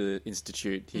into the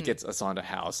institute. He gets assigned a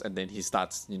house, and then he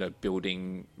starts,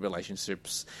 building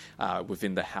relationships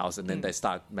within the house, and then they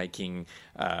start making,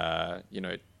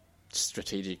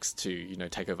 strategics to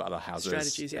take over other houses,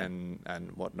 Strategies, yeah.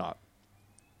 and whatnot,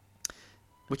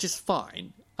 which is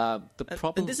fine. The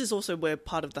problem, and this is also where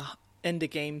part of the end of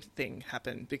game thing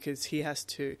happened, because he has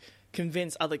to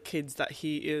convince other kids that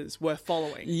he is worth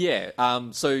following. Yeah.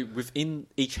 So within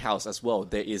each house as well,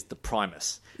 there is the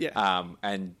primus. Yeah.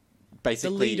 And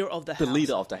basically The leader of the the house.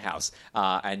 leader of the house.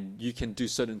 And you can do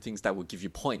certain things that will give you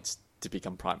points to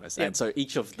become primus. Yeah. And so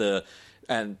each of the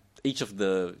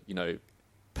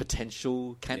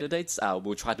potential candidates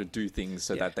will try to do things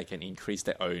so that they can increase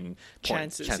their own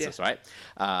chances, right?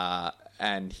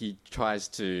 And he tries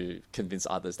to convince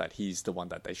others that he's the one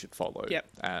that they should follow. Yep.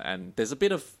 And there's a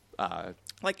bit of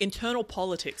like internal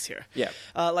politics here. Yeah.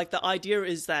 Like the idea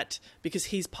is that because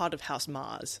he's part of House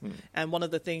Mars, and one of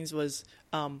the things was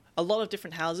a lot of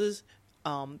different houses,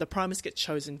 the primus get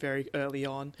chosen very early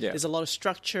on. Yeah. There's a lot of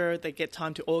structure. They get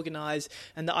time to organize.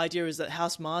 And the idea is that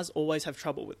House Mars always have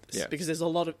trouble with this because there's a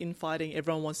lot of infighting.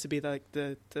 Everyone wants to be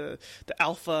the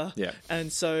alpha. Yeah.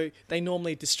 And so they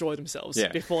normally destroy themselves Yeah.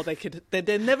 before they could.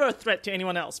 They're never a threat to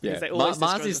anyone else because they always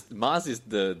destroy Mars is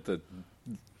the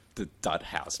dud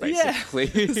house,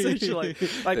 basically. Yeah, essentially.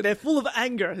 Like they're full of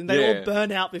anger and they all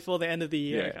burn out before the end of the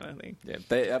year, kind of thing. Yeah,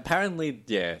 they apparently,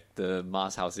 the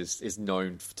Mars house is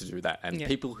known to do that, and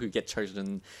people who get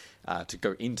chosen to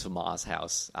go into Mars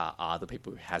house are the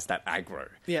people who has that aggro.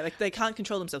 Yeah, like they can't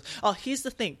control themselves. Oh, here's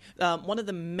the thing. One of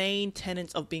the main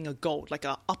tenets of being a gold, like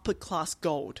a upper class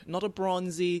gold, not a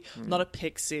bronzy, not a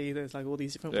pixie. There's like all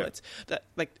these different words. That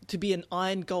like to be an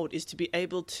iron gold is to be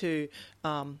able to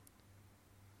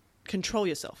control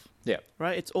yourself. Yeah.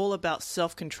 Right? It's all about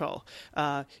self-control.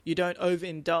 You don't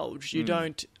overindulge. You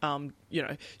don't,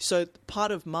 So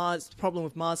part of Mars, the problem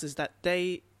with Mars is that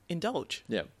they indulge.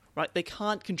 Yeah. Right? They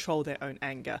can't control their own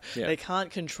anger. Yeah. They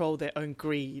can't control their own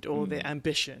greed or their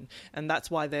ambition. And that's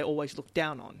why they're always looked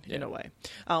down on, in a way.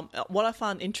 What I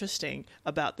find interesting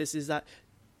about this is that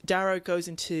Darrow goes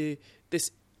into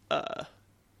this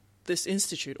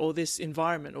institute or this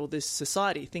environment or this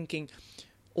society thinking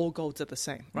all golds are the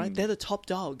same, right? They're the top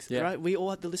dogs, right? We all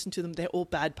have to listen to them. They're all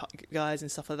bad guys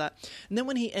and stuff like that. And then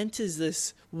when he enters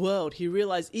this world, he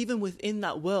realizes even within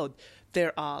that world,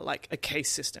 there are like a case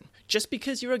system. Just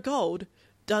because you're a gold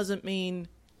doesn't mean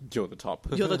You're the top.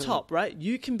 you're the top, right?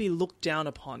 You can be looked down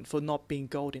upon for not being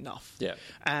gold enough. Yeah.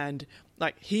 And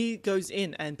like he goes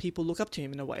in and people look up to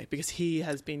him in a way because he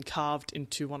has been carved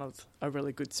into one of a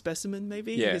really good specimen,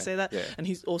 maybe you could say that. Yeah. And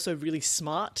he's also really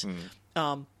smart.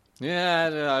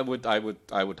 Yeah,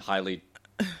 I would highly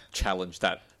challenge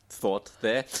that thought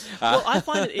there. Well, I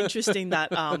find it interesting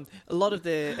that a lot of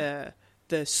the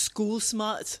school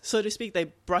smarts, so to speak, they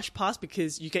brush past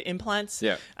because you get implants,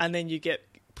 and then you get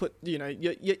put, your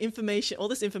information. All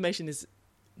this information is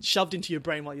shoved into your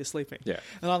brain while you're sleeping. Yeah,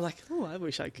 and I'm like, oh, I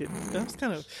wish I could. That's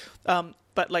kind of,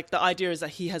 but like the idea is that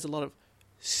he has a lot of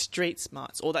street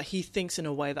smarts, or that he thinks in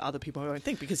a way that other people don't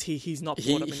think because he's not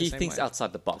brought up in the same way. He thinks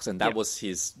outside the box, and that was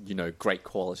his great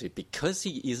quality. Because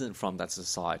he isn't from that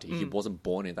society, he wasn't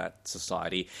born in that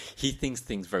society, he thinks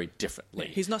things very differently.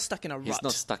 He's not stuck in a rut. He's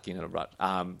not stuck in a rut.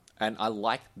 And I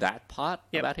like that part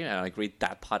about him, and I agree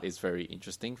that part is very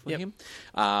interesting for him.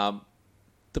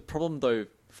 The problem though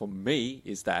for me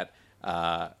is that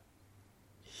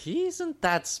he isn't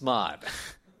that smart.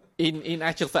 In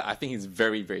actual fact, I think he's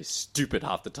very, very stupid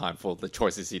half the time for the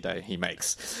choices he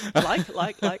makes.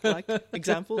 like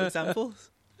examples.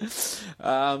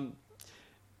 I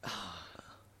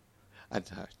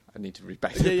need to read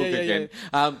back the book again.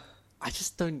 I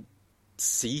just don't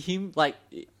see him I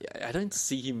don't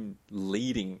see him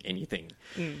leading anything.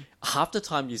 Half the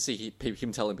time you see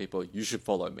him telling people, "You should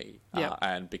follow me,"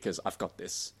 and because I've got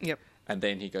this. Yep. And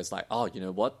then he goes like, "Oh, you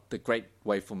know what? The great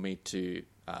way for me to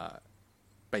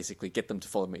basically get them to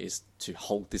follow me is to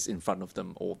hold this in front of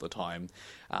them all the time,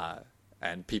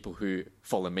 and people who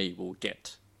follow me will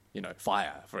get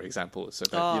fire, for example, so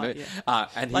that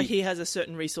and he has a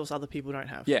certain resource other people don't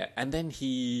have. And then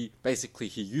he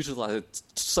utilizes it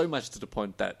so much to the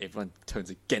point that everyone turns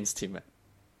against him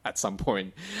at some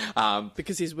point,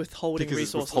 because he's withholding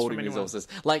resources.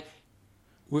 Like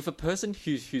with a person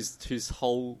whose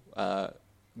whole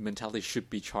mentality should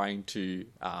be trying to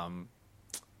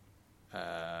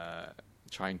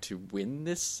win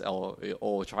this,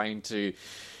 or trying to,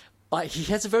 he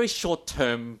has a very short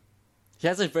term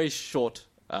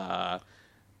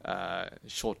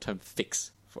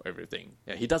fix for everything.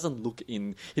 Yeah, he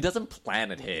doesn't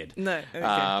plan ahead. No.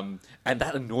 Okay. And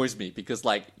that annoys me because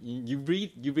like you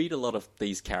read a lot of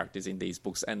these characters in these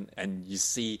books and you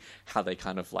see how they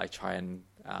kind of like try and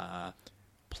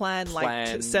plan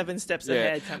like 7 steps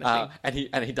ahead kind of thing.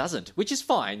 And he doesn't, which is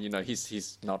fine. You know,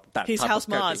 he's not that. He's type house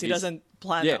of character. Mars. He doesn't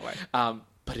plan that way.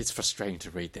 But it's frustrating to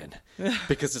read then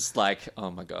because it's like, oh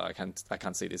my god, I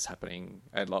can't see this happening,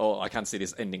 and I can't see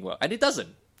this ending well, and it doesn't.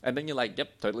 And then you're like,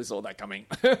 yep, totally saw that coming.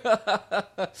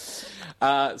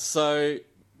 So,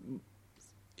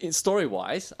 in story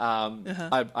wise,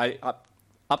 I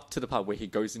up to the part where he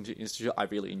goes into institute, I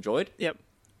really enjoyed. Yep.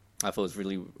 I thought it was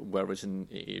really well written.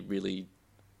 It really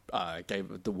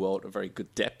gave the world a very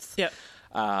good depth. Yep.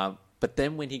 But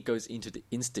then when he goes into the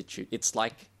institute, it's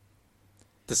like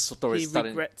the story he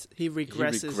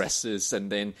regresses,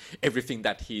 and then everything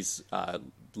that he's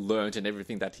learned and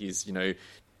everything that he's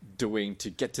doing to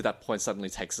get to that point suddenly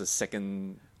takes a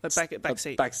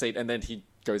back seat, and then he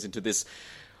goes into this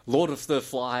Lord of the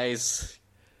Flies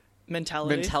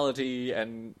mentality,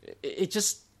 and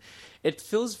it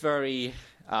feels very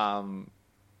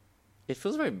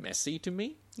messy to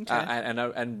me. Okay.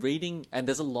 And reading, and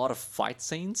there's a lot of fight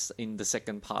scenes in the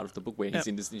second part of the book where he's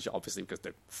in this ninja, obviously because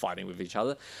they're fighting with each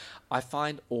other. I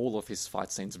find all of his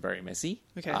fight scenes very messy.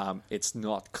 Okay. It's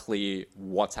not clear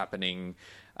what's happening,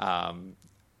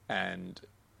 and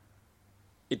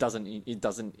it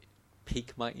doesn't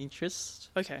pique my interest.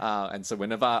 Okay. And so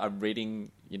whenever I'm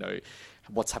reading,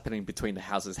 what's happening between the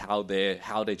houses, how they're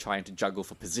trying to juggle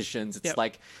for positions, it's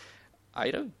like,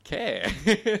 I don't care.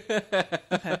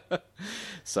 Okay.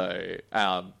 So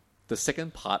the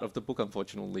second part of the book,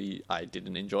 unfortunately, I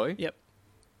didn't enjoy. Yep.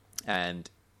 And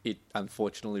it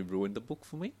unfortunately ruined the book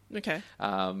for me. Okay.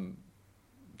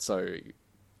 So,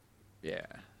 yeah.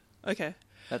 Okay.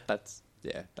 That's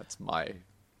my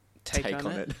take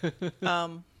on it.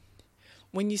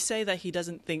 When you say that he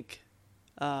doesn't think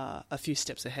a few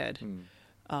steps ahead,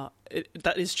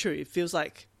 that is true. It feels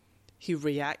like he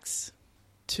reacts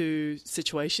to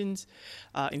situations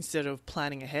instead of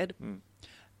planning ahead.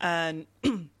 And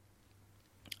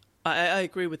I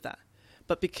agree with that.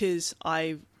 But because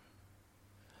after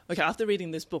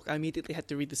reading this book, I immediately had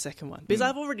to read the second one. Because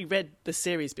I've already read the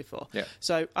series before. Yeah.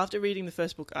 So after reading the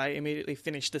first book, I immediately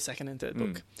finished the second and third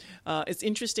book. It's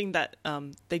interesting that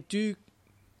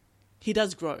he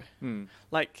does grow.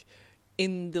 Like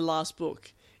in the last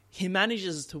book, he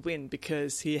manages to win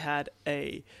because he had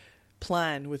a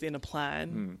plan within a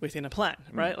plan within a plan,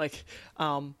 right? Like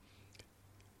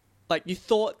you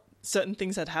thought certain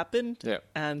things had happened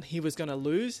and he was going to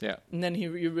lose, and then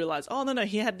you realize, oh no,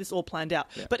 he had this all planned out.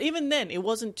 But even then, it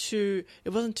wasn't too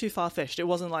far-fetched. It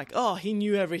wasn't like, oh, he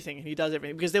knew everything and he does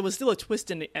everything, because there was still a twist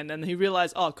in it, and then he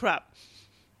realized, oh crap,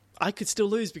 I could still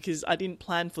lose because I didn't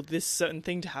plan for this certain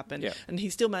thing to happen, and he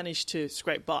still managed to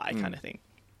scrape by, kind of thing.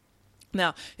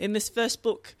 Now, in this first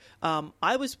book,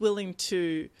 I was willing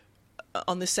to,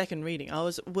 on the second reading, I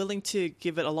was willing to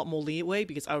give it a lot more leeway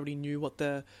because I already knew what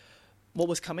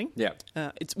was coming. Yeah,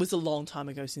 it was a long time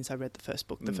ago since I read the first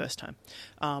book the first time.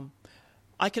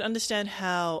 I can understand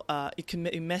how it can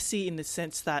be messy in the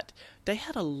sense that they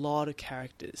had a lot of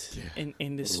characters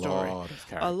in this story.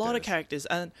 A lot of characters,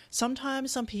 and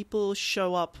sometimes some people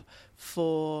show up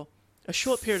for a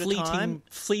short period of time.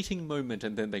 Fleeting moment,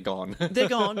 and then they're gone. They're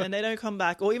gone, and they don't come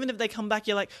back. Or even if they come back,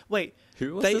 you're like, wait,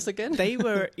 who was this again? They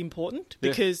were important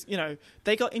because,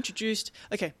 they got introduced.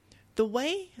 Okay, the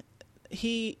way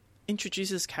he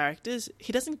introduces characters,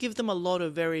 he doesn't give them a lot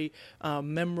of very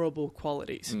memorable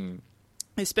qualities.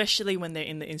 Especially when they're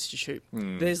in the institute.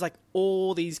 There's like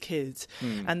all these kids,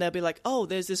 and they'll be like, oh,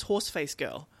 there's this horse-faced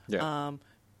girl. I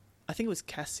think it was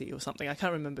Cassie or something. I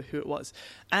can't remember who it was.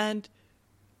 And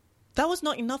that was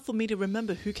not enough for me to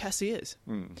remember who Cassie is.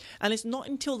 And it's not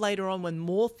until later on when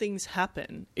more things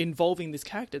happen involving this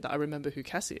character that I remember who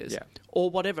Cassie is. Or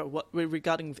whatever,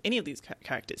 regarding any of these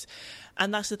characters.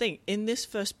 And that's the thing. In this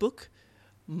first book,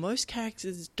 most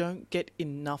characters don't get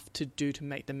enough to do to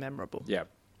make them memorable.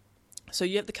 So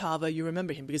you have the carver, you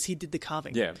remember him because he did the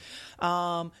carving.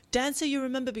 Dancer, you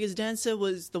remember because Dancer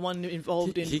was the one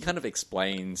involved in... He kind of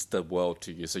explains the world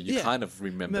to you, so you kind of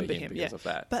remember him because of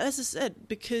that. But as I said,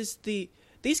 because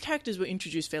these characters were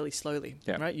introduced fairly slowly,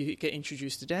 right? You get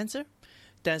introduced to Dancer.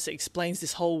 Dancer explains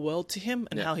this whole world to him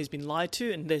and how he's been lied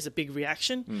to, and there's a big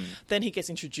reaction. Then he gets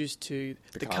introduced to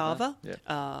the carver.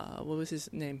 What was his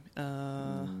name?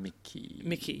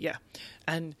 Mickey, yeah.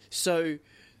 And so...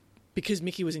 because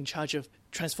Mickey was in charge of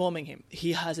transforming him,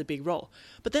 he has a big role.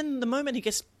 But then the moment he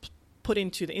gets put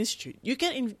into the institute, you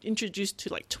get introduced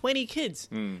to like 20 kids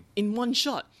in one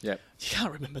shot. Yeah. You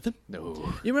can't remember them.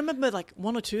 No. You remember like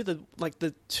one or two, the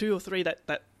 2 or 3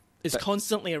 that is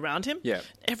constantly around him. Yeah.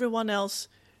 Everyone else,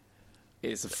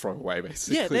 It's a throwaway,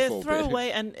 basically. yeah, they're for a bit. throwaway.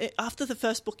 And after the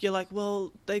first book, you're like,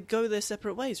 well, they go their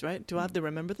separate ways, right? Do I have to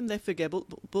remember them? They're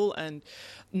forgettable, and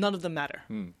none of them matter.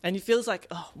 And it feels like,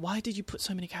 oh, why did you put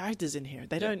so many characters in here?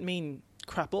 They don't mean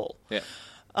crap all. Yeah.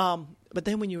 But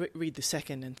then when you read the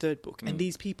second and third book, and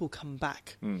these people come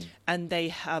back, and they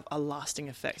have a lasting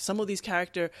effect. Some of these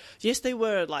characters, yes, they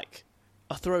were like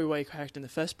a throwaway character in the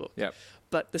first book. Yeah.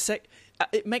 But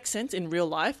it makes sense in real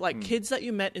life. Like kids that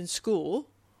you met in school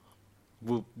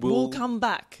will come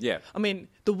back. Yeah. I mean,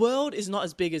 the world is not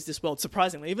as big as this world,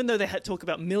 surprisingly, even though they had talk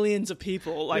about millions of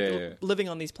people living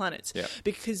on these planets. Yeah.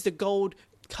 Because the gold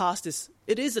caste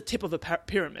it is a tip of a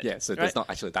pyramid. Yeah, so right? there's not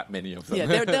actually that many of them. Yeah,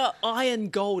 there are iron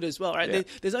gold as well, right? Yeah.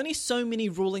 There's only so many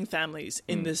ruling families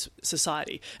in this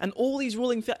society, and all these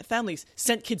ruling families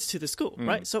sent kids to the school,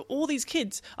 right? So all these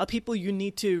kids are people you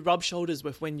need to rub shoulders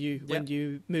with when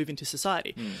you move into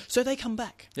society. So they come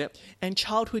back, and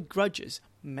childhood grudges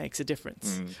makes a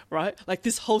difference, right? Like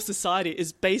this whole society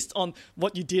is based on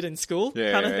what you did in school,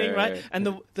 kind of thing, right?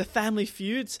 And the family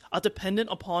feuds are dependent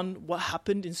upon what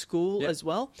happened in school as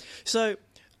well. So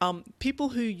people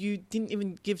who you didn't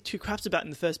even give 2 craps about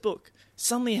in the first book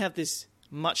suddenly have this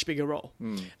much bigger role.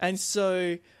 And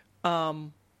so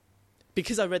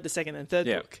because I read the second and third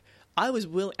book, I was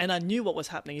willing, and I knew what was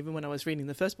happening even when I was reading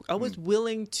the first book. I was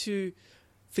willing to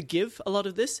forgive a lot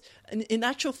of this. And in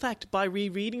actual fact, by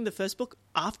rereading the first book,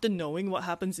 after knowing what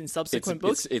happens in subsequent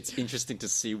books... It's interesting to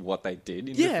see what they did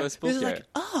in the first book. It's like,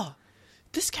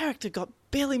 this character got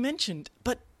barely mentioned,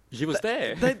 but... He was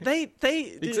there. They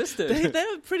existed. They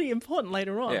were pretty important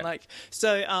later on. Yeah.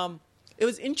 It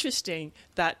was interesting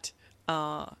that,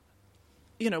 one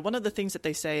of the things that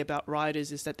they say about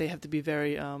writers is that they have to be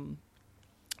very...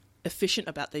 efficient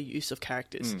about their use of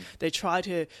characters. They try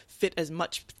to fit as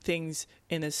much things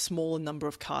in as small a number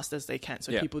of cast as they can,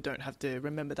 so people don't have to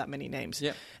remember that many names.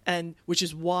 And which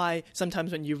is why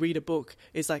sometimes when you read a book,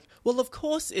 it's like, well, of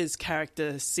course is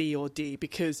character C or D,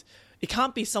 because it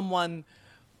can't be someone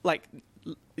like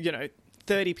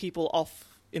 30 people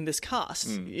off in this cast.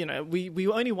 We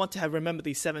only want to remember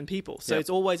these 7 people, so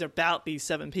it's always about these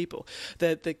 7 people.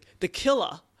 The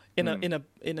killer in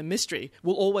a mystery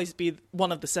will always be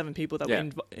one of the 7 people that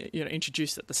we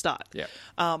introduced at the start.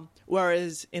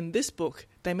 Whereas in this book,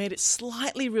 they made it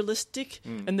slightly realistic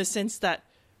in the sense that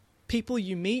people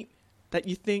you meet that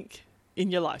you think in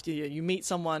your life, you meet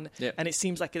someone and it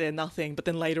seems like they're nothing, but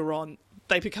then later on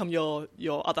they become your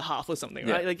other half or something,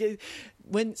 right? Like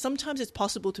when sometimes it's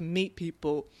possible to meet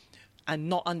people and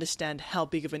not understand how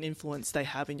big of an influence they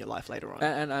have in your life later on.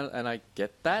 And I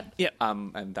get that.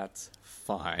 And that's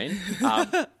fine.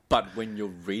 But when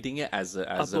you're reading it as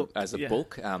a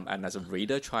book, and as a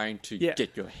reader trying to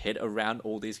get your head around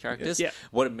all these characters,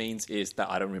 what it means is that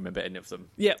I don't remember any of them.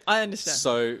 Yeah, I understand.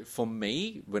 So for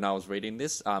me, when I was reading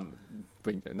this, now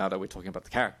that we're talking about the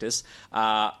characters,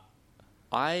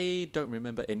 I don't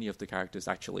remember any of the characters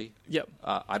actually.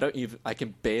 I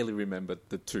can barely remember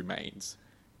the 2 mains,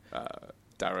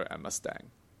 Darrow and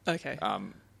Mustang. Okay.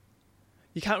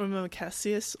 You can't remember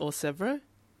Cassius or Severo?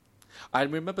 I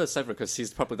remember Severo because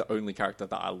he's probably the only character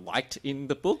that I liked in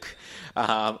the book.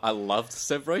 I loved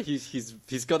Severo.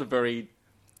 He's got a very...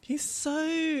 He's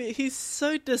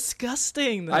so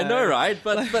disgusting, though. I know, right?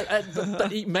 But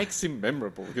it makes him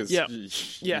memorable because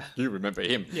you remember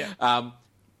him.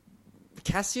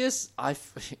 Cassius,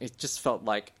 it just felt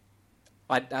like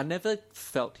I never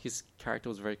felt his character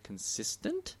was very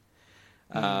consistent.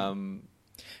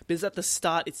 Because at the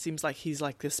start, it seems like he's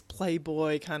like this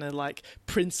playboy kind of like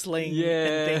princeling,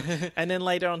 and then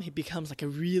later on he becomes like a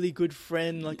really good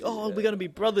friend. Like, we're gonna be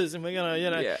brothers, and we're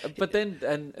gonna, But then,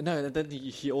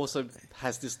 he also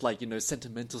has this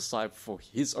sentimental side for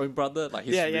his own brother, like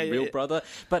his real brother.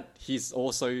 But he's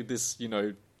also this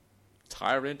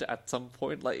tyrant at some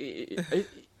point. Like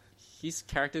his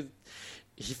character,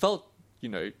 he felt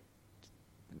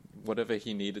whatever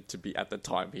he needed to be at the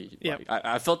time.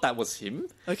 I felt that was him.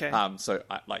 Okay. So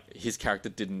his character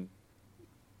didn't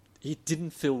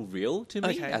feel real to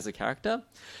me as a character.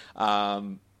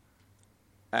 And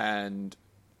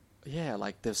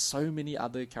there's so many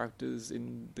other characters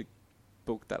in the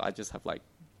book that I just have I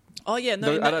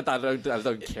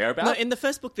don't care about. No, in the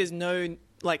first book, there's no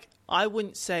I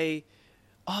wouldn't say,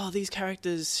 these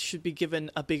characters should be given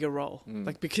a bigger role,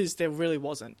 because there really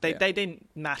wasn't. They didn't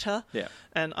matter.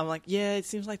 And I'm like, it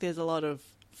seems like there's a lot of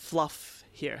fluff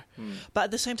here. But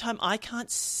at the same time, I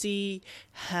can't see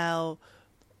how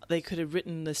they could have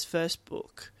written this first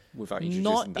book without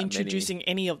not introducing that introducing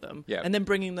any of them, Yeah. and then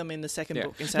bringing them in the second Yeah.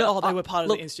 book and say, No, they were part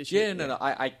look, of the institute. Yeah, no,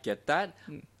 I get that.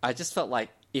 I just felt like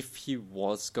if he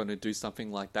was going to do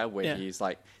something like that, where Yeah. he's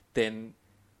like, then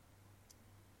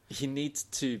he needs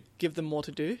to Give them more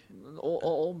to do.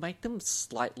 or make them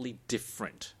slightly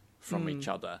different from each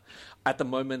other. At the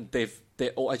moment, they're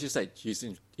or as you say,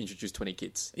 introduce 20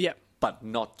 kids, Yep. but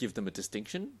not give them a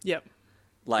distinction. Yep.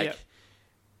 Like, Yep.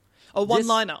 Or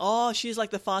one-liner. Oh, she's like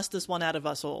the fastest one out of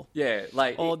us all. yeah,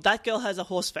 like Or that girl has a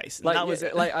horse face. And like that was yeah,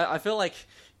 it. like I feel like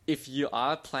if you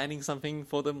are planning something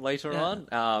for them later Yeah.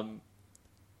 on,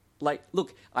 like,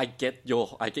 look, I get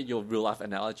your real life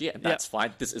analogy, and that's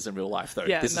fine. This isn't real life though.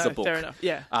 Yeah, This no, is a book. fair enough.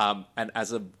 Yeah. And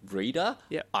as a reader,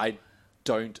 Yeah. I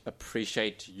don't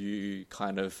appreciate you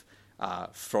kind of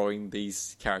throwing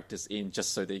these characters in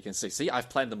just so that you can see. I've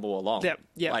planned them all along. Yep,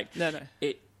 yeah. Like, No.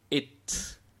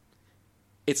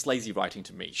 it's lazy writing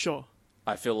to me. Sure.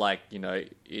 I feel like,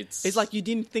 it's It's you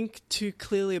didn't think too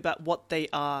clearly about what they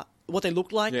are, what they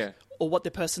look like, Yeah. or what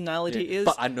their personality is.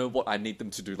 But I know what I need them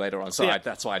to do later on, so Yeah.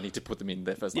 that's why I need to put them in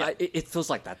there first. Yeah. It feels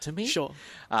like that to me. Sure.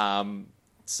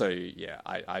 So yeah,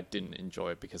 I didn't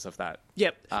enjoy it because of that.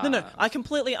 Yep. No. I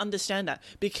completely understand that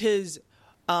because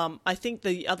I think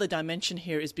the other dimension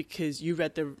here is because you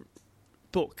read the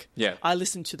book. Yeah. I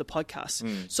listened to the podcast.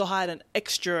 So I had an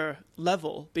extra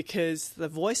level because the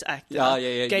voice actor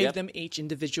gave yep. them each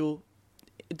individual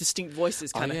distinct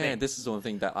voices kind of thing. This is one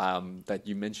thing that that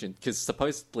you mentioned, because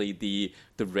supposedly the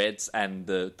Reds and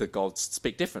the Golds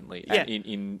speak differently. Yeah.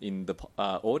 And in the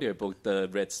audiobook, the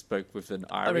Reds spoke with an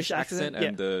Irish accent,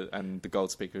 yeah. and the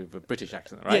Golds speak with a British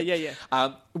accent, right?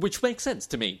 Yeah. Which makes sense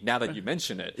to me now that you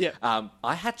mention it. Yeah.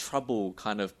 I had trouble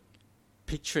kind of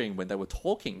picturing when they were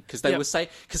talking, because they Yep. were saying,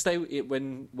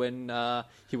 when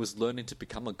he was learning to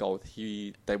become a gold,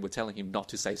 they were telling him not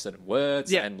to say certain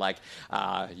words, Yeah. and like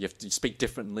you have to speak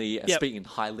differently, Yep. speak in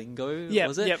high lingo. Yep,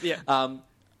 Was it? yep.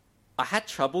 I had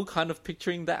trouble kind of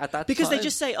picturing that at that Because time. they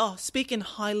just say, speak in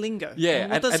high lingo. yeah.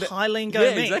 What does high lingo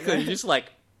yeah, mean? exactly. You're just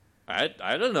like,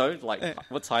 I don't know, like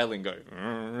what's high lingo?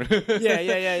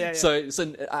 Yeah. So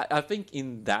I think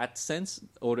in that sense,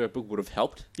 audiobook would have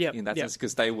helped. Yep, In that yep. sense,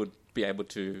 because they would be able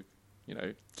to,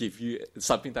 give you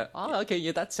something that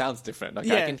that sounds different. Like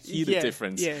I can hear the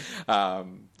difference. Yeah.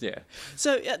 Yeah.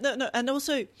 So no, and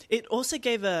also it also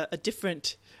gave a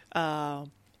different.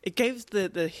 It gave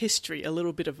the history a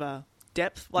little bit of a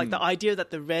depth, like the idea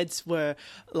that the Reds were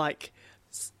like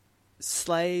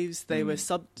slaves. They were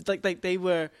they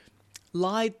were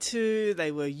lied to.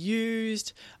 They were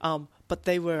used, but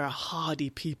they were a hardy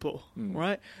people,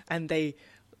 right? And they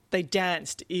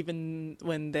danced even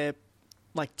when they're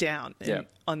like down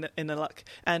in the luck,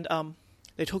 and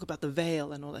they talk about the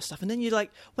veil and all that stuff, and then you're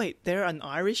like, wait, they're an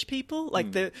Irish people,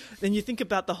 like then you think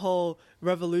about the whole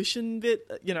revolution bit,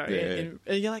 and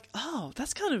you're like, oh,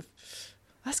 that's kind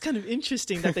of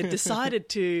interesting that they decided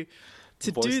to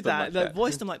Voice do them that, like they that.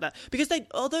 voiced them like that, because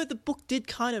although the book did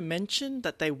kind of mention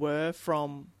that they were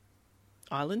from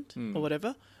Ireland or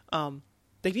whatever,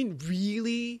 they didn't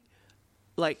really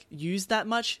like use that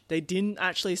much. They didn't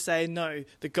actually say no,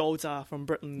 the Golds are from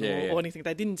Britain or anything.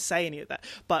 They didn't say any of that,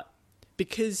 but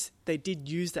because they did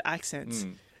use the accents,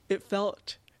 it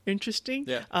felt interesting.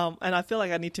 Yeah. And I feel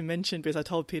like I need to mention, because I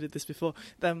told Peter this before,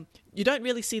 you don't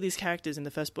really see these characters in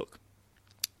the first book,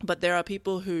 but there are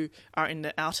people who are in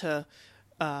the outer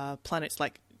planets,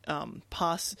 like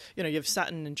past, you have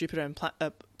Saturn and Jupiter and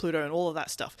Pluto and all of that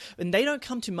stuff, and they don't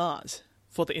come to Mars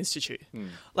for the institute.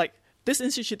 Like this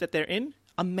institute that they're in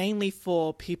are mainly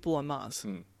for people on Mars.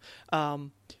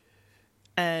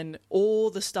 And all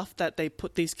the stuff that they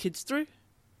put these kids through,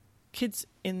 kids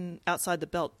outside the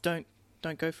belt don't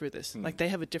go through this. Like they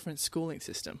have a different schooling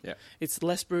system. Yeah. It's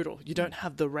less brutal. You don't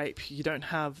have the rape, you don't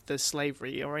have the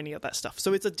slavery or any of that stuff.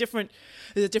 So it's a different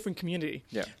community.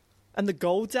 Yeah. And the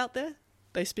Golds out there,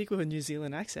 they speak with a New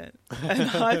Zealand accent. And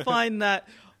I find that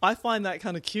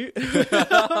kind of cute.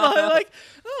 I'm like,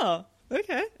 oh,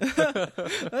 okay.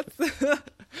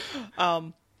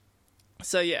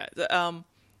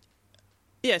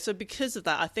 So because of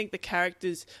that, I think the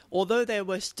characters, although they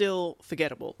were still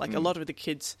forgettable, like a lot of the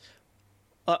kids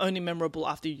are only memorable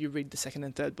after you read the second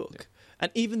and third book. Yeah.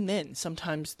 And even then,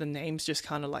 sometimes the names just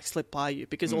kind of like slip by you,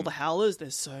 because all the Howlers,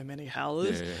 there's so many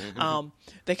Howlers. Yeah.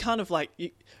 They kind of like,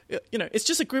 it's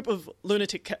just a group of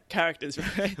lunatic characters,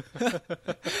 right?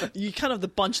 You kind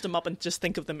of bunch them up and just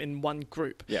think of them in one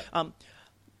group. Yeah.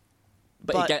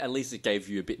 But at least it gave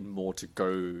you a bit more to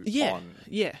go on.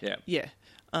 Yeah.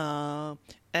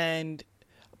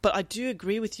 But I do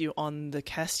agree with you on the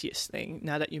Cassius thing,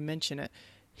 now that you mention it.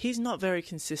 he's not very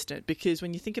consistent, because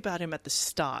when you think about him at the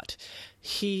start,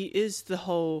 he is the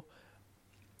whole,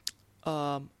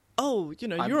 oh, you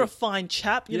know, you're a fine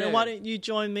chap. You know, why don't you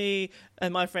join me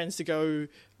and my friends to go,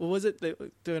 what was it? They're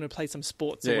going to play some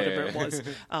sports or whatever it was.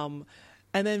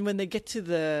 And then when they get to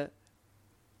the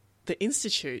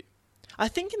institute, I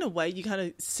think in a way you kind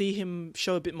of see him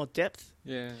show a bit more depth.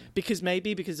 Yeah. Because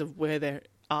of where they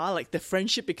are, like the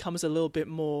friendship becomes a little bit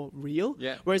more real.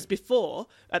 Yeah. Whereas before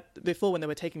when they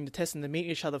were taking the test and they meet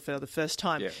each other for the first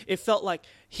time, it felt like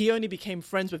he only became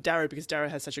friends with Darrow because Darrow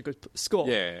had such a good score.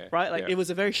 Yeah. Right? Like it was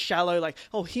a very shallow, like,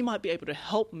 oh, he might be able to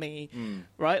help me.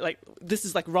 Right? Like this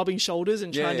is like rubbing shoulders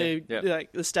and trying to like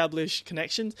establish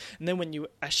connections. And then when you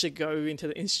actually go into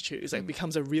the institute, it's like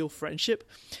becomes a real friendship.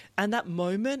 And that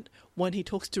moment when he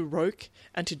talks to Roke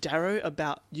and to Darrow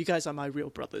about, you guys are my real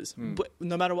brothers.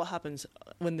 No matter what happens,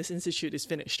 when this institute is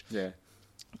finished, there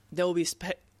will be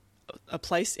a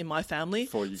place in my family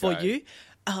for you.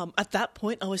 At that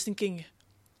point, I was thinking,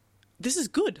 this is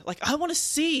good. Like, I want to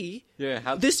see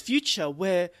this future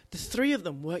where the three of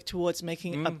them work towards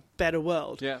making a better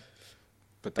world. Yeah.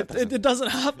 But it doesn't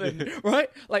happen, right?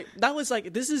 Like, that was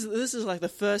like, this is like the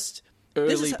first...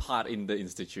 early part in the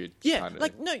institute. Yeah,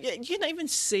 like, no, you can even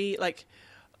see, like,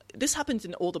 this happens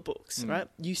in all the books, right?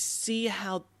 You see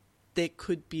how there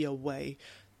could be a way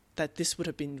that this would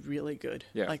have been really good.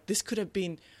 Yeah. Like, this could have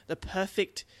been the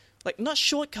perfect, like, not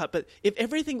shortcut, but if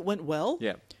everything went well,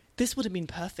 this would have been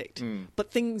perfect.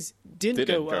 But things didn't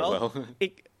go well.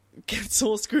 It gets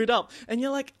all screwed up. And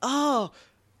you're like, oh...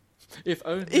 If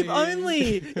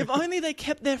only they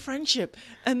kept their friendship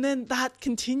and then that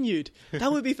continued.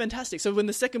 That would be fantastic. So when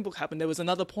the second book happened, there was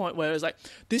another point where it was like,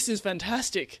 this is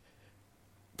fantastic.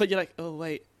 But you're like, oh,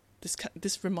 wait,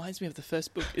 this reminds me of the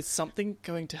first book. Is something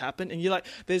going to happen? And you're like,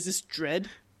 there's this dread.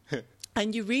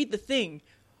 And you read the thing,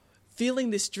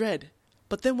 feeling this dread.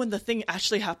 But then when the thing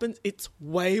actually happens, it's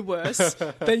way worse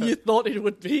than you thought it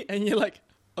would be. And you're like,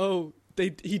 oh,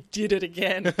 he did it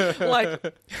again.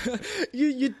 Like,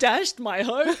 you dashed my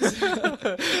hopes.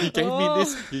 You gave me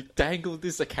this, you dangled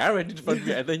this a carrot in front of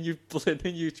me, and then you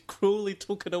cruelly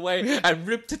took it away and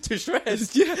ripped it to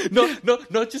shreds.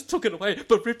 Not just took it away,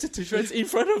 but ripped it to shreds in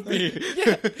front of me.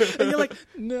 And you're like,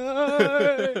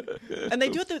 no. And they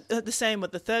do it the same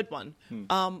with the third one.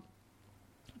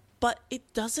 But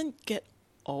it doesn't get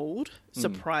old,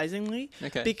 surprisingly,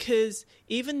 because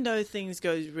even though things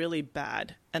go really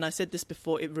bad, and I said this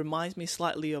before, it reminds me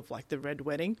slightly of like the Red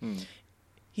Wedding.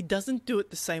 He doesn't do it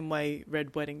the same way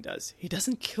Red Wedding does. He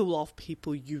doesn't kill off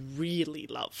people you really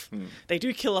love. They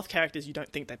do kill off characters you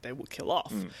don't think that they will kill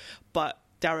off, but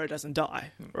Darrow doesn't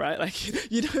die, right?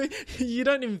 Like you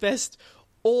don't invest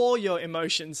all your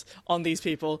emotions on these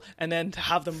people and then to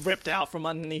have them ripped out from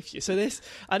underneath you. So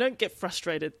I don't get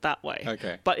frustrated that way.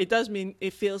 Okay. But it does mean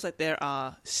it feels like there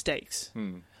are stakes.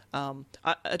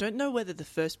 I don't know whether the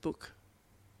first book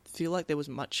feel like there was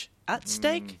much at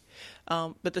stake,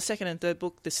 but the second and third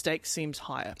book, the stakes seems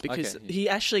higher because he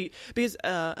actually, because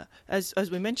as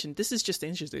we mentioned, this is just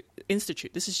the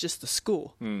institute. This is just the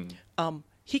school.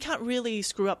 He can't really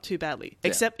screw up too badly,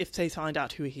 except if they find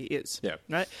out who he is. Yeah.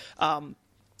 Right.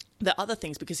 The other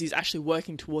things, because he's actually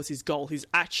working towards his goal. He's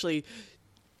actually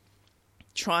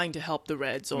trying to help the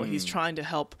Reds, or he's trying to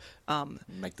help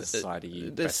make the society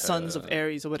the better. Sons of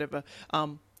Ares or whatever.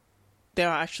 There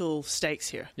are actual stakes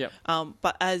here. Yep.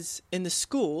 But as in the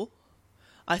school,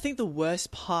 I think the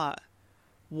worst part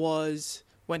was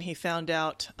when he found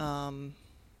out.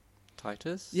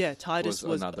 Titus? Yeah, Titus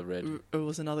was another Red. It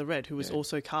was another Red who was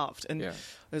also carved, and it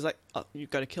was like, oh, you've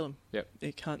got to kill him. Yep.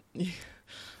 You can't.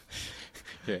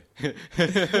 Yeah.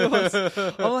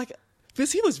 I'm like,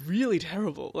 because he was really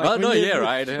terrible. Like,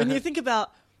 right. When you think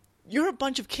about, you're a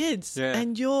bunch of kids,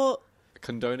 and you're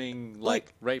condoning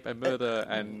like rape and murder,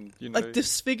 and you know, like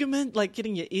disfigurement, like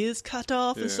getting your ears cut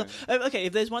off and stuff. Okay,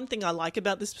 if there's one thing I like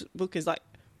about this book is like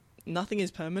nothing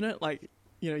is permanent. Like,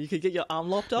 you know, you could get your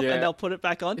arm lopped off and they'll put it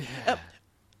back on. Yeah.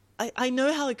 I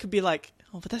know how it could be like,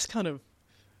 oh, but that's kind of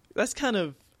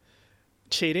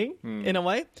cheating in a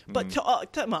way. But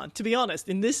come on, to be honest,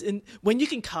 when you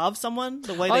can carve someone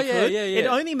the way they could, it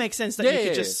only makes sense that you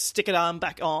could just stick an arm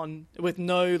back on with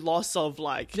no loss of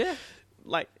like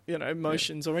you know,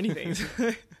 motions or anything.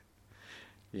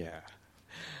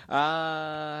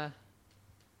 Of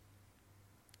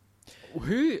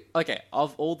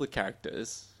all the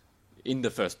characters in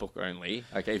the first book only,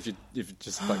 if you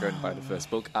just like going by the first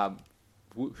book,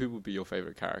 who would be your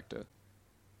favorite character?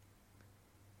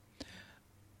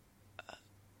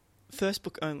 First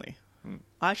book only.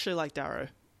 I actually like Darrow.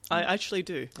 I actually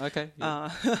do. Okay.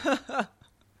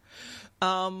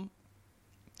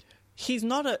 He's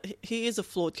not a. He is a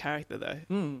flawed character,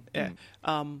 though. Yeah.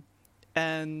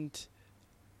 And.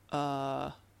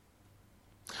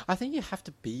 I think you have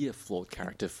to be a flawed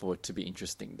character for it to be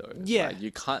interesting, though. Yeah. Like,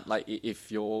 you can't, like,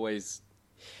 if you're always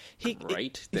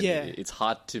great, then yeah. it's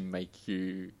hard to make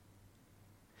you.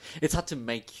 It's hard to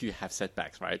make you have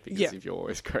setbacks, right? Because Yeah. if you're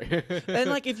always great, And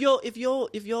like if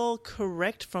you're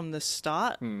correct from the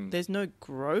start, there's no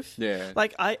growth. Yeah.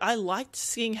 Like I liked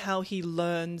seeing how he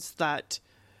learns that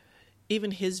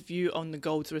even his view on the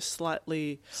golds was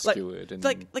slightly Skewed and-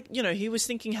 like you know, he was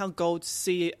thinking how golds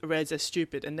see reds as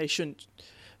stupid and they shouldn't,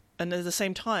 and at the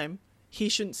same time he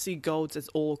shouldn't see golds as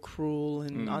all cruel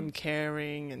and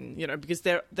uncaring, and you know, because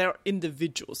they're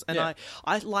individuals, and Yeah.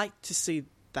 I like to see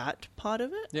that part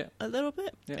of it a little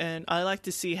bit. Yeah. And I like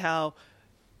to see how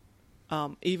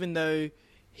even though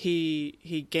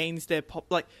he gains their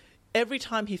like every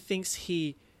time he thinks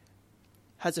he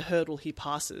has a hurdle he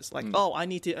passes, like oh, I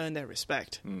need to earn their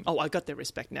respect. Oh, I got their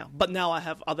respect now, but now I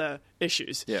have other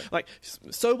issues. Yeah. Like,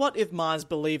 so what if Mars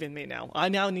believe in me now? I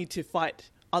now need to fight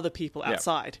other people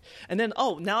outside. And then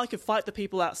oh, now I can fight the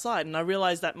people outside, and I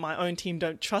realize that my own team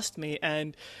don't trust me,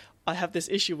 and I have this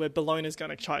issue where Bellona's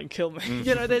going to try and kill me.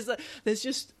 You know, there's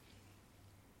just...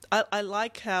 I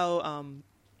like how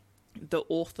the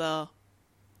author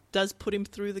does put him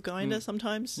through the grinder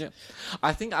sometimes. Yeah,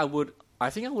 I think I would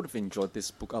have enjoyed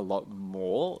this book a lot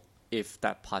more if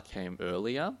that part came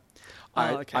earlier.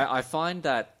 Okay. I find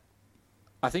that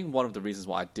I think one of the reasons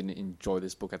why I didn't enjoy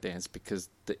this book at the end is because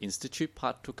the Institute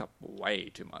part took up way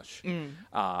too much,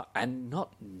 and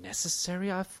not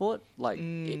necessary. I thought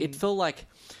it felt like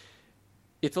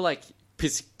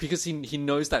because he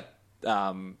knows that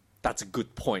that's a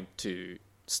good point to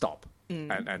stop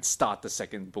and start the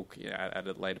second book at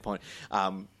a later point.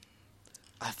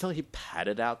 I felt he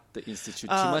padded out the Institute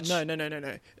too much. No.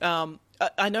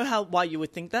 I know why you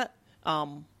would think that,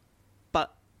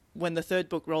 but when the third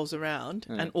book rolls around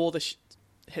and all the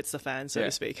hits the fan, so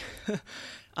to speak,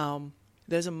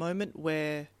 there's a moment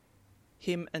where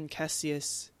him and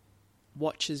Cassius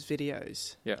watches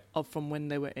videos of from when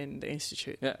they were in the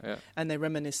Institute, and they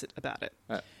reminisce about it.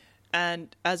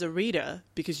 And as a reader,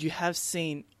 because you have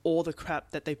seen all the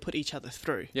crap that they put each other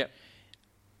through,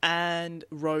 and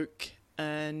Roke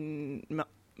and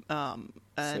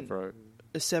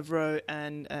Severo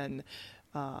and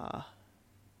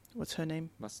what's her name?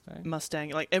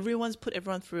 Mustang. Like everyone's put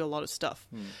everyone through a lot of stuff,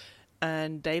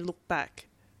 and they look back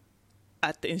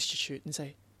at the Institute and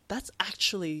say, "That's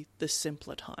actually the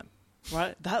simpler time,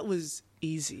 right? That was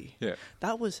easy.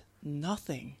 That was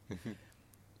nothing."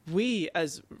 We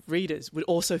as readers would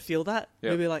also feel that.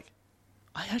 We'd be like,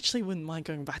 I actually wouldn't mind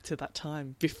going back to that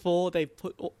time before they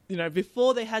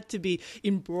before they had to be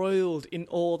embroiled in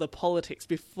all the politics,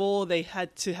 before they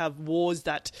had to have wars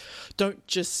that don't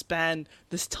just span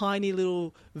this tiny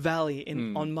little valley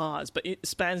on Mars, but it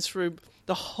spans through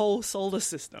the whole solar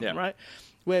system, right?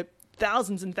 Where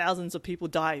thousands and thousands of people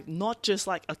die, not just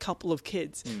like a couple of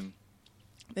kids.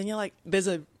 Then you're like, there's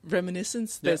a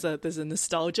reminiscence, there's a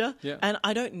nostalgia, and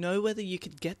I don't know whether you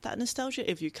could get that nostalgia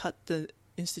if you cut the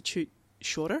Institute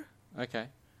shorter. Okay.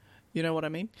 You know what I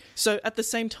mean? So at the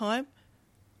same time,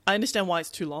 I understand why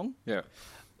it's too long. Yeah.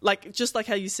 Like, just like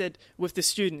how you said with the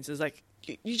students, it's like,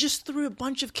 you just threw a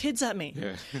bunch of kids at me.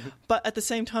 Yeah. But at the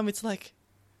same time, it's like,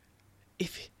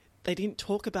 if they didn't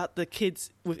talk about the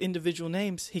kids with individual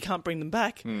names, he can't bring them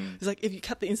back. It's like, if you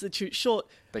cut the Institute short,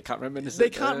 they can't reminisce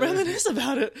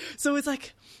about it. So it's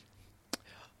like,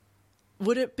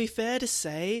 would it be fair to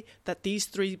say that these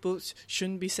three books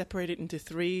shouldn't be separated into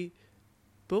three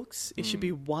books? It should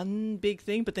be one big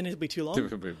thing, but then it'll be too long. It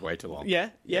would be way too long.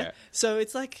 Yeah. So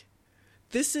it's like,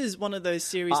 this is one of those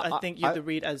series I think you have to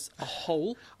read as a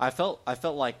whole. I felt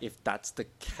like if that's the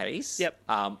case,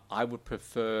 I would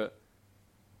prefer.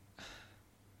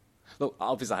 Look,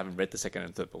 obviously I haven't read the second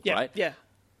and third book, right? Yeah.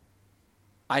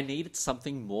 I needed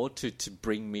something more to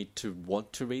bring me to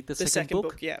want to read the second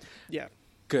book. Yeah.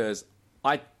 Because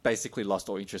I basically lost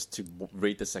all interest to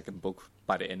read the second book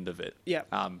by the end of it. Yeah.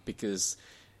 Because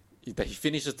he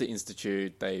finishes the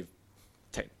Institute, they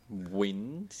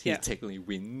win. He technically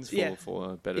wins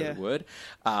for a better word.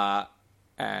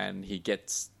 And he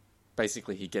gets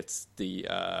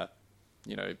the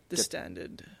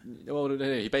standard. Well,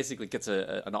 he basically gets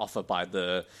an offer by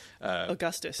the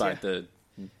Augustus, the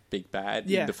big bad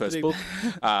in the first book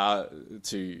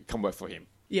to come work for him.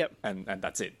 Yep. And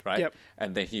that's it, right? Yep.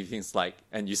 And then he thinks like,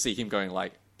 and you see him going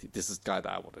like, this is the guy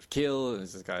that I want to kill,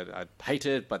 this is the guy that I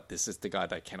hated, but this is the guy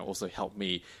that can also help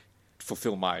me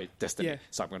fulfill my destiny. Yeah.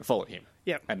 So I'm going to follow him.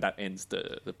 Yep. And that ends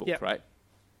the book, right?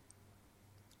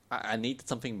 I needed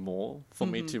something more for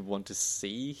me to want to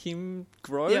see him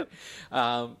grow.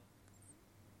 Yep.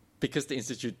 Because the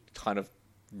Institute kind of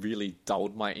really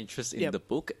dulled my interest in the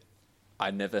book, I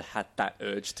never had that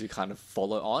urge to kind of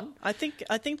follow on. I think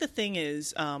the thing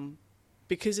is,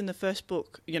 because in the first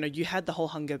book, you had the whole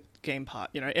Hunger Game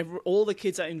part. All the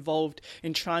kids are involved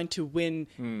in trying to win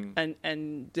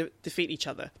and defeat each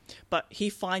other. But he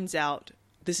finds out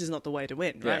this is not the way to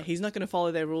win, right? Yeah. He's not going to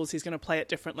follow their rules. He's going to play it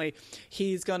differently.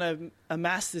 He's going to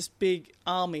amass this big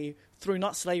army through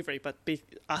not slavery, but be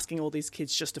asking all these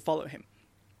kids just to follow him.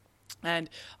 And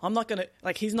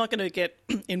he's not going to get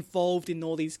involved in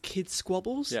all these kids'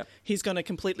 squabbles. Yeah. He's going to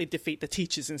completely defeat the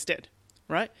teachers instead,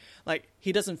 right? Like,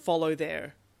 he doesn't follow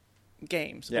their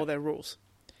games or their rules.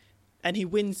 And he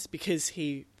wins because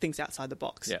he thinks outside the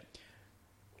box. Yeah.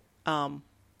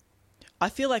 I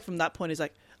feel like from that point, it's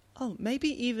like, oh, maybe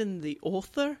even the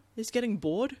author is getting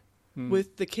bored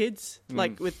with the kids.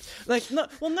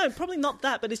 Probably not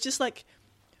that, but it's just like,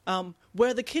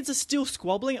 where the kids are still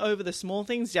squabbling over the small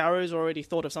things, Darrow's already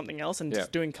thought of something else and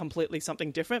just doing completely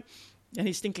something different. And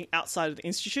he's thinking outside of the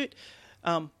Institute.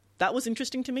 That was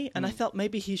interesting to me. And I felt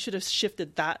maybe he should have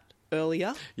shifted that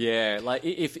earlier. Yeah, like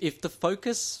if the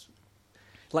focus...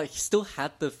 Like, he still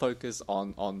had the focus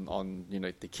on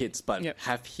the kids, but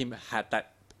have him had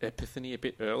that epiphany a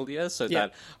bit earlier so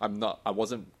that I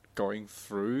wasn't going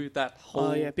through that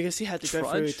whole... Oh, yeah, because he had to trudge.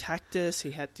 go through Tactus.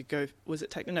 He had to go... Was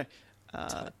it Tactus?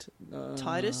 No.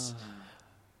 Titus?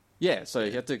 Yeah, so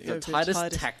he had to go Titus.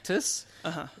 Tactus.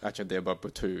 Actually, there were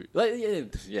two.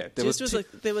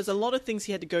 There was a lot of things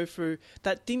he had to go through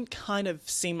that didn't kind of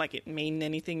seem like it mean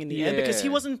anything in the end, because he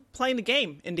wasn't playing the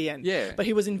game in the end. Yeah. But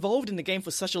he was involved in the game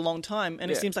for such a long time, and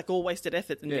it seems like all wasted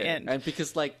effort in the end. And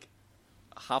because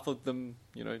half of them,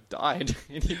 died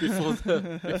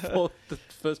before the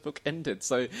first book ended,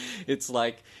 so it's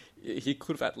like he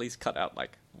could have at least cut out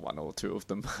one or two of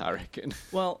them, I reckon.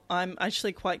 Well, I'm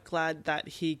actually quite glad that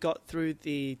he got through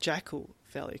the Jackal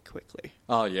fairly quickly.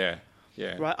 Oh, yeah.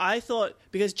 Yeah. Right? I thought,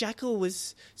 because Jackal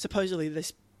was supposedly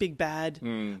this big bad,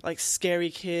 scary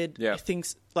kid. Yeah. He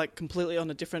thinks completely on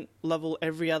a different level.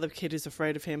 Every other kid is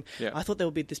afraid of him. Yeah. I thought there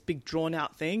would be this big drawn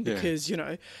out thing because,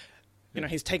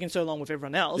 he's taken so long with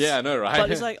everyone else. Yeah, I know, right?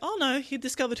 But it's like, oh no, he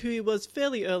discovered who he was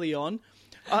fairly early on.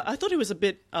 I thought he was a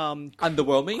bit...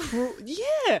 underwhelming?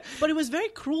 Yeah, but it was very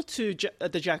cruel to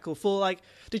the Jackal for,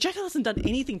 the Jackal hasn't done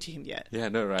anything to him yet. Yeah,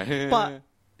 no, right? But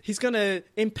he's going to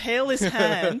impale his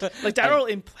hand, Darryl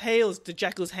impales the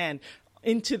Jackal's hand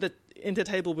into the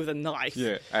table with a knife.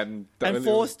 Yeah, and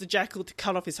force the Jackal to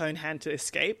cut off his own hand to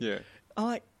escape. Yeah.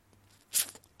 I'm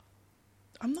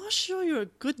not sure you're a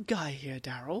good guy here,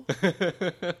 Darryl.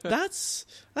 That's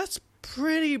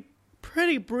pretty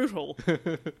brutal.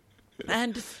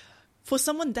 And for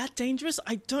someone that dangerous,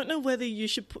 I don't know whether you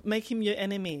should make him your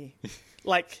enemy,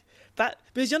 that,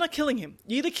 because you're not killing him.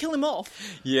 You either kill him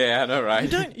off. Yeah, I know, right?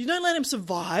 You don't let him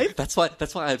survive. That's why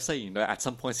I'm saying, at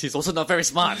some points he's also not very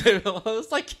smart. I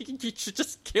was like, you should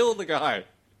just kill the guy.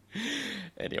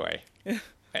 Anyway,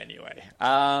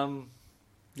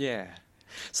 yeah.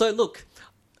 So look,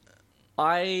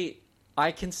 I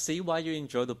can see why you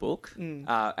enjoy the book,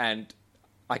 and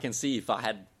I can see if I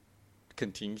had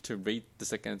continued to read the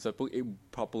second and third book, it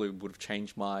probably would have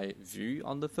changed my view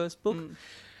on the first book.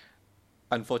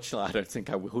 Unfortunately, I don't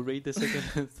think I will read the second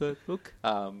and third book.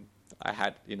 I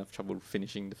had enough trouble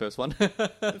finishing the first one.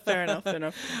 Fair enough.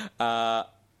 I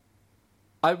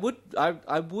would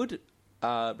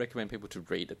recommend people to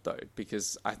read it though,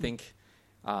 because I think,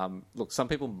 some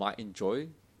people might enjoy.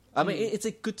 I mean, it's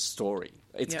a good story.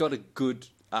 It's got a good.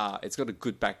 It's got a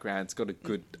good background. It's got a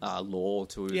good lore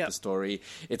to the story.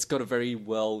 It's got a very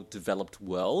well developed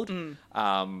world.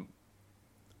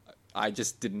 I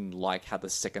just didn't like how the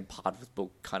second part of the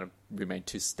book kind of remained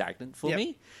too stagnant for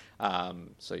me.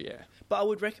 So yeah. But I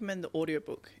would recommend the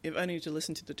audiobook, if only to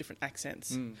listen to the different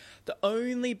accents. The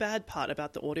only bad part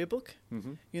about the audiobook,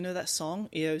 that song,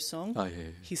 EO's song? Oh, yeah.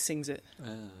 He sings it.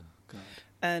 Oh, God.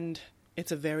 And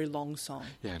it's a very long song.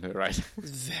 Yeah, no, right.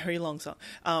 Very long song.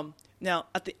 Now,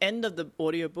 at the end of the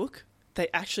audiobook, they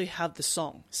actually have the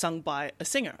song sung by a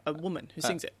singer, a woman who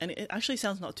sings it. And it actually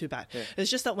sounds not too bad. Yeah. It's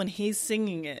just that when he's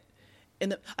singing it,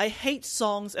 I hate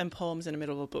songs and poems in the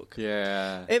middle of a book.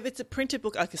 Yeah. If it's a printed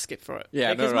book, I could skip for it.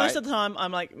 Yeah, because most of the time,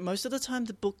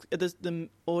 the book, the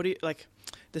audio,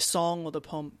 the song or the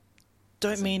poem,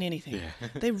 don't mean anything. Yeah.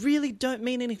 They really don't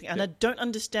mean anything, and I don't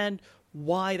understand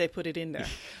why they put it in there.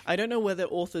 I don't know whether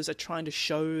authors are trying to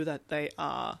show that they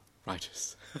are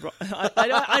righteous.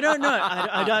 I don't know.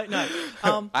 I don't know.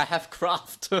 I have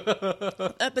craft.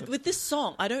 But with this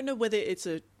song, I don't know whether it's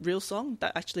a real song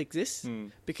that actually exists,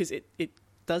 because it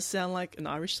does sound like an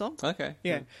Irish song. Okay.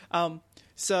 Yeah.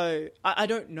 So I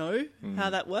don't know how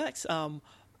that works.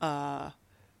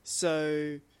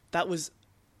 So that was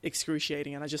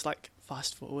excruciating, and I just like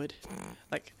fast forward,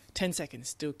 like 10 seconds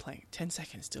still playing, 10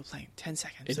 seconds still playing, 10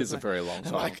 seconds. It is a very long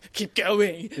song. I'm like, keep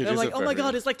going. And I'm like, oh my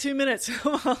god, it's like 2 minutes.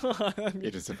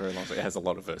 It is a very long song. It has a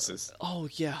lot of verses. Oh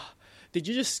yeah. Did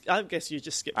you just? I guess you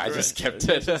just skipped. I through just it. skipped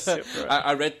it.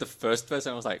 I read the first verse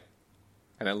and I was like,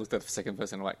 and I looked at the second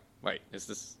verse and I'm like, wait, is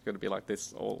this going to be like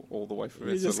this all the way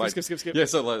through? You just like, skip. Yeah,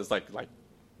 so it's like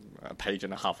a page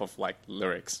and a half of like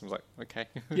lyrics. I was like, okay.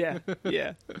 Yeah.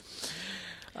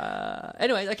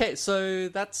 Anyway, okay, so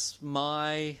that's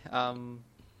my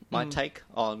my take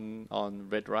on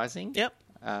Red Rising. Yep.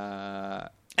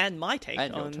 And my take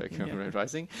and on your take on Red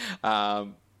Rising. As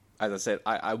I said,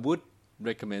 I would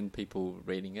recommend people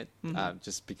reading it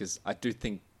just because I do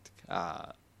think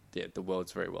the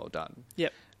world's very well done.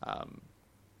 Yep.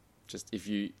 Just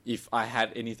if I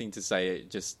had anything to say,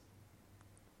 just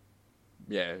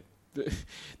the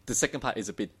second part is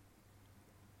a bit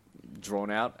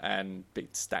drawn out and a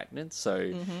bit stagnant.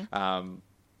 So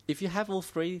if you have all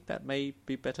three, that may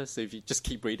be better. So if you just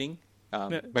keep reading,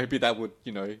 maybe that would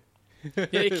yeah,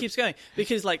 it keeps going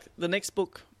because like the next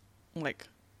book, like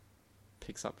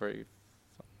picks up very.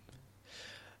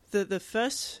 The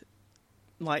first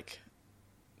like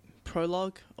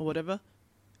prologue or whatever,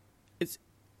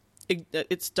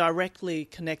 it's directly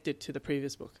connected to the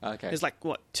previous book. Okay. It's like,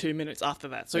 2 minutes after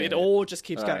that. So Yeah. it all just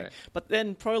keeps going. Right. But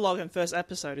then prologue and first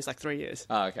episode is like 3 years.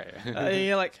 Oh, okay.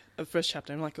 You're like, first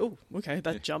chapter, I'm like, oh, okay,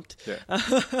 that jumped. Yeah.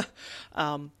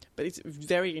 But it's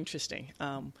very interesting.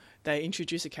 They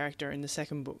introduce a character in the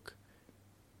second book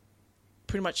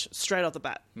pretty much straight off the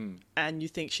bat. And you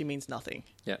think she means nothing.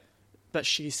 Yeah. But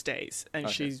she stays. And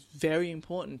Okay. she's very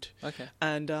important. Okay.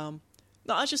 And no,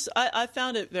 I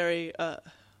found it very...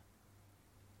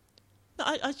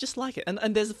 I just like it.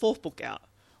 And there's a fourth book out,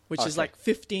 which is Okay. like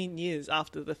 15 years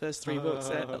after the first three books.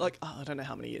 Like, I don't know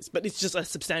how many years, but it's just a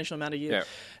substantial amount of years.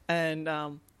 Yeah.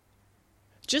 And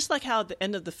just like how at the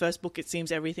end of the first book, it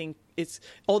seems everything...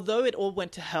 although it all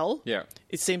went to hell, Yeah.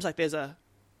 it seems like there's a...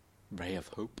 Ray of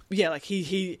hope. Yeah, like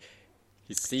He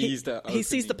sees the he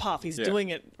sees the opening. path. He's Yeah. doing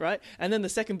it, right? And then the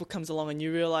second book comes along and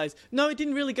you realize, no, it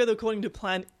didn't really go according to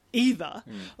plan either.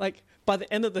 Like, by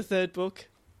the end of the third book,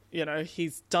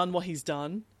 he's done what he's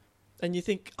done. And you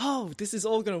think, oh, this is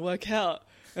all going to work out.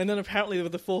 And then apparently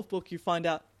with the fourth book, you find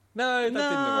out, No, that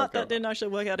didn't work that out. didn't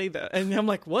actually work out either. And I'm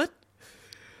like, what?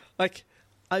 Like,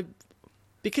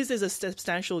 because there's a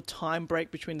substantial time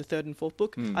break between the third and fourth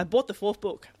book, I bought the fourth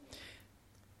book.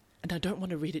 And I don't want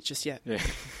to read it just yet. Yeah.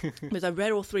 Because I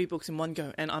read all three books in one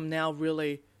go, and I'm now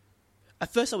really...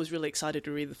 At first, I was really excited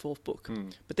to read the fourth book.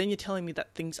 But then you're telling me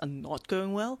that things are not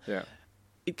going well. Yeah.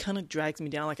 It kind of drags me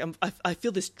down. Like, I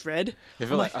feel this dread. You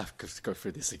feel like, I've got to go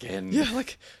through this again. Yeah,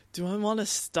 like, do I want to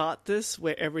start this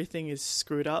where everything is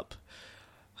screwed up?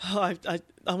 I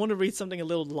want to read something a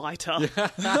little lighter.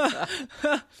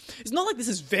 It's not like this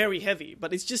is very heavy,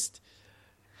 but it's just...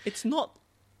 It's not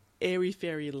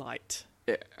airy-fairy light.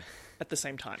 Yeah. At the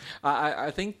same time. I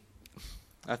think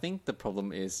the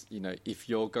problem is, if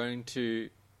you're going to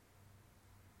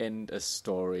end a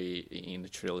story in a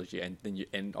trilogy and then you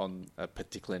end on a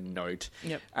particular note,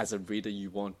 as a reader,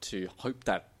 you want to hope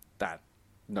that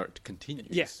note continues.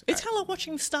 Yeah, it's kind of like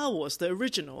watching Star Wars, the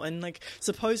original, and like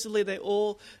supposedly they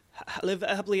all live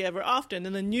happily ever after, and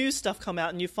then the new stuff come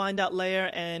out, and you find out Leia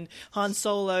and Han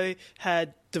Solo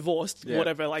had divorced,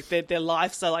 whatever. Like their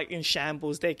lives are like in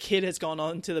shambles. Their kid has gone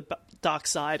on to the dark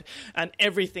side, and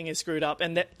everything is screwed up.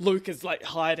 And that Luke is like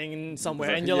hiding in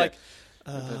somewhere, and you're like.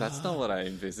 That's not what I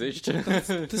envisaged.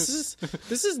 This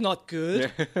is not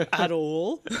good at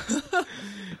all.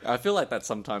 I feel like that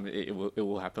sometimes it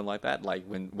will happen like that. Like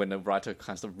when a writer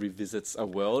kind of revisits a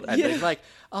world and they're like,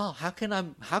 oh, how can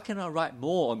I write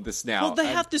more on this now? Well, they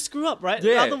have to screw up, right?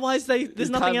 Yeah. Otherwise,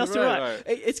 there's nothing else to write. Right.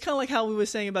 It's kind of like how we were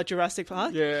saying about Jurassic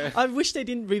Park. Yeah. I wish they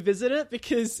didn't revisit it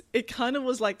because it kind of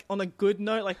was like on a good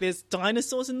note. Like there's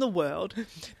dinosaurs in the world.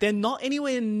 They're not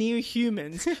anywhere near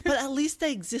humans, but at least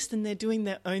they exist and they're doing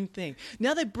their own thing.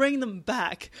 Now they bring them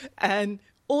back and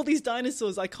all these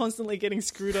dinosaurs are constantly getting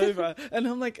screwed over. And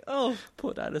I'm like, oh,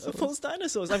 Poor dinosaurs. False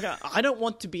dinosaurs. I don't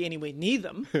want to be anywhere near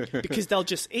them because they'll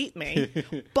just eat me.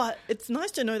 But it's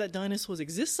nice to know that dinosaurs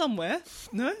exist somewhere.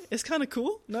 No? It's kind of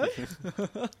cool. No?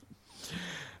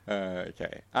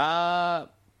 Okay. I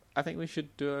think we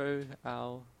should do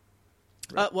our...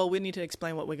 Well, we need to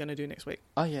explain what we're going to do next week.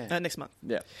 Oh, yeah. Next month.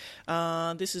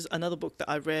 Yeah. This is another book that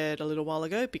I read a little while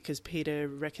ago because Peter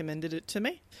recommended it to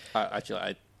me.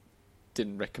 Actually,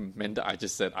 didn't recommend it. I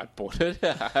just said I bought it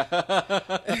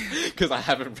because I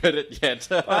haven't read it yet.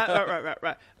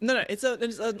 Right. No, it's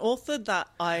an author that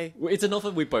It's an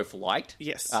author we both liked.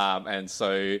 Yes. And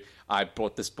so I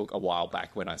bought this book a while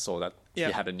back when I saw that he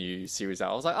had a new series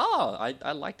out. I was like,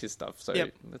 I liked his stuff, so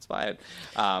let's buy it.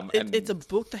 It's a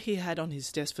book that he had on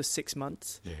his desk for 6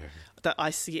 months. Yeah. That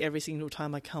I see every single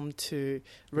time I come to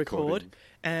record, Recording.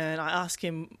 and I ask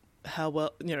him how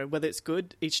well, whether it's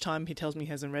good. Each time he tells me he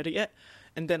hasn't read it yet,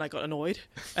 and then I got annoyed,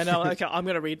 and I'm like, okay, I'm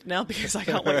going to read it now because I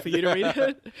can't wait for you to read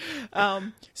it.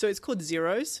 So it's called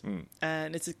Zeros,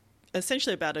 and it's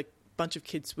essentially about a bunch of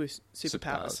kids with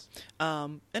superpowers.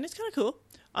 And it's kind of cool.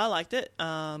 I liked it.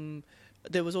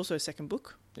 There was also a second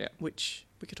book, which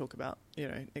we could talk about,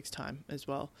 next time as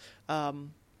well.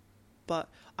 But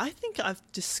I think I've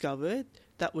discovered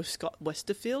that with Scott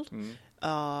Westerfield,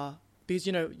 because,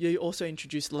 you also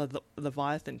introduced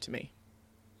Leviathan to me.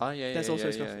 Oh, yeah, That's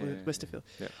also Scott Westerfield.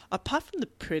 Yeah. Apart from the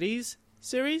Pretties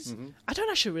series, I don't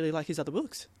actually really like his other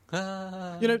books.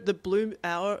 The Blue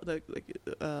Hour, the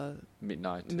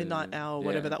Midnight Hour,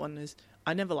 whatever that one is.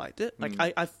 I never liked it. Like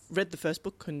I've read the first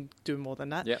book, couldn't do more than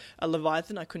that. Yep.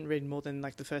 Leviathan, I couldn't read more than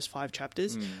like the first 5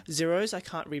 chapters. Zeros, I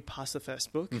can't read past the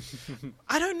first book.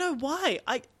 I don't know why.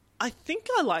 I think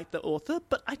I like the author,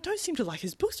 but I don't seem to like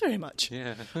his books very much.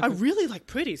 Yeah. I really like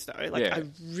Pretties though. I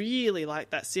really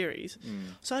like that series.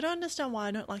 So I don't understand why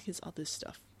I don't like his other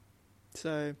stuff.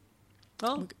 So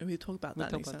we'll talk about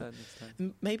that next time.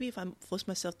 Maybe if I force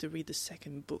myself to read the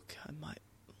second book, I might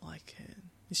like it.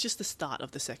 It's just the start of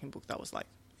the second book that was like...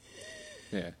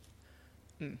 Yeah.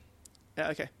 Yeah,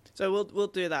 okay. So we'll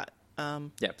do that.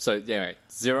 So,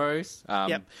 Zeros.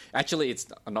 Actually, it's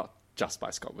not just by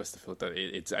Scott Westerfield.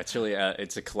 It's actually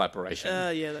it's a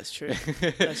collaboration. Yeah, that's true.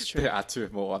 That's true. There are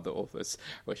 2 more other authors,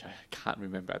 which I can't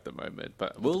remember at the moment,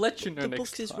 but we'll let you know next time. The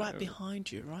book is right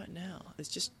behind you right now. It's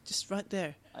just right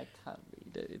there. I can't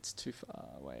read it. It's too far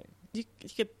away. You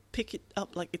could pick it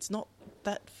up. Like, it's not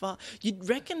that far. You'd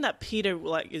reckon that Peter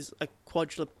is a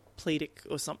quadriplegic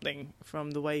or something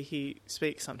from the way he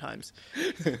speaks sometimes.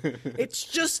 It's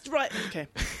just right. Okay,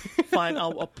 fine.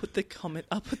 I'll put the comment.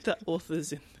 I'll put the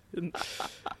authors in.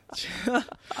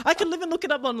 I can live and look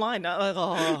it up online.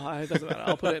 It doesn't matter.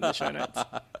 I'll put it in the show notes.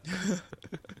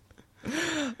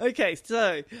 Okay,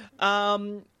 so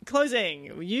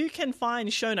closing. You can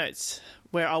find show notes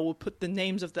where I will put the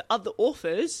names of the other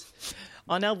authors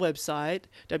on our website,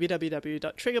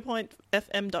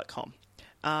 www.triggerpointfm.com.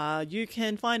 You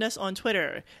can find us on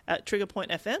Twitter at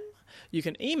TriggerPointFM. You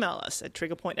can email us at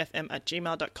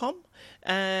triggerpointfm@gmail.com.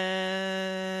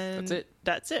 And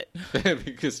that's it.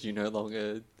 Because you no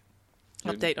longer...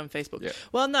 Update on Facebook. Yeah.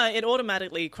 Well, no, it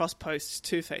automatically cross-posts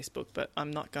to Facebook, but I'm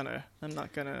not gonna...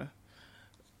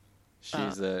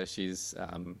 She's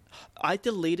I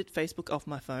deleted Facebook off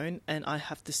my phone, and I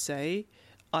have to say,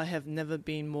 I have never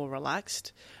been more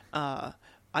relaxed. I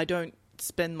don't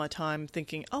spend my time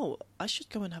thinking, I should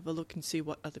go and have a look and see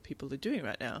what other people are doing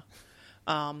right now.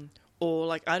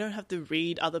 Or, I don't have to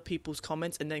read other people's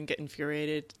comments and then get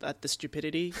infuriated at the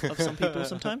stupidity of some people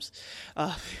sometimes.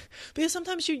 Because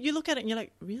sometimes you look at it and you're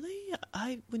like, really?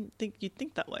 I wouldn't think you'd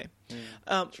think that way.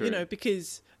 True.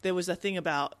 Because there was a thing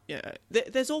about,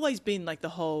 there's always been, the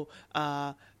whole...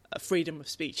 freedom of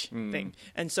speech thing.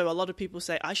 And so a lot of people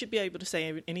say, I should be able to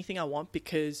say anything I want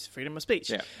because freedom of speech.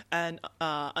 Yeah. And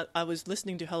I was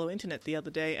listening to Hello Internet the other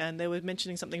day, and they were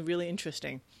mentioning something really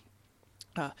interesting.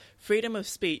 Freedom of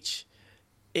speech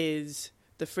is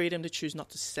the freedom to choose not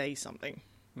to say something.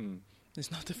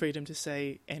 It's not the freedom to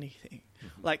say anything.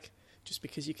 Just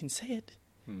because you can say it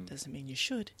doesn't mean you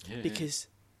should, because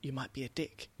you might be a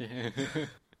dick.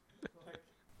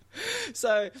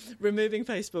 So removing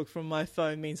Facebook from my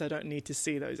phone means I don't need to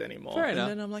see those anymore. Fair enough.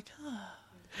 And then I'm like,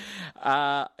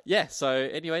 So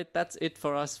anyway, that's it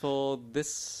for us for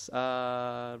this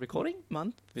recording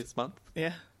month. This month.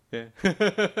 Yeah. Yeah.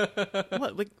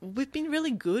 What? We've been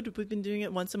really good. We've been doing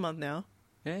it once a month now.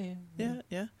 Yeah.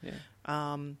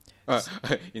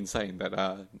 In saying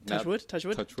that, touch wood.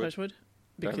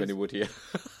 Don't have any wood here.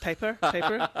 paper,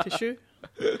 tissue.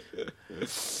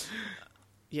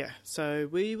 Yeah, so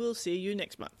we will see you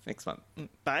next month. Next month.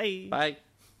 Bye. Bye.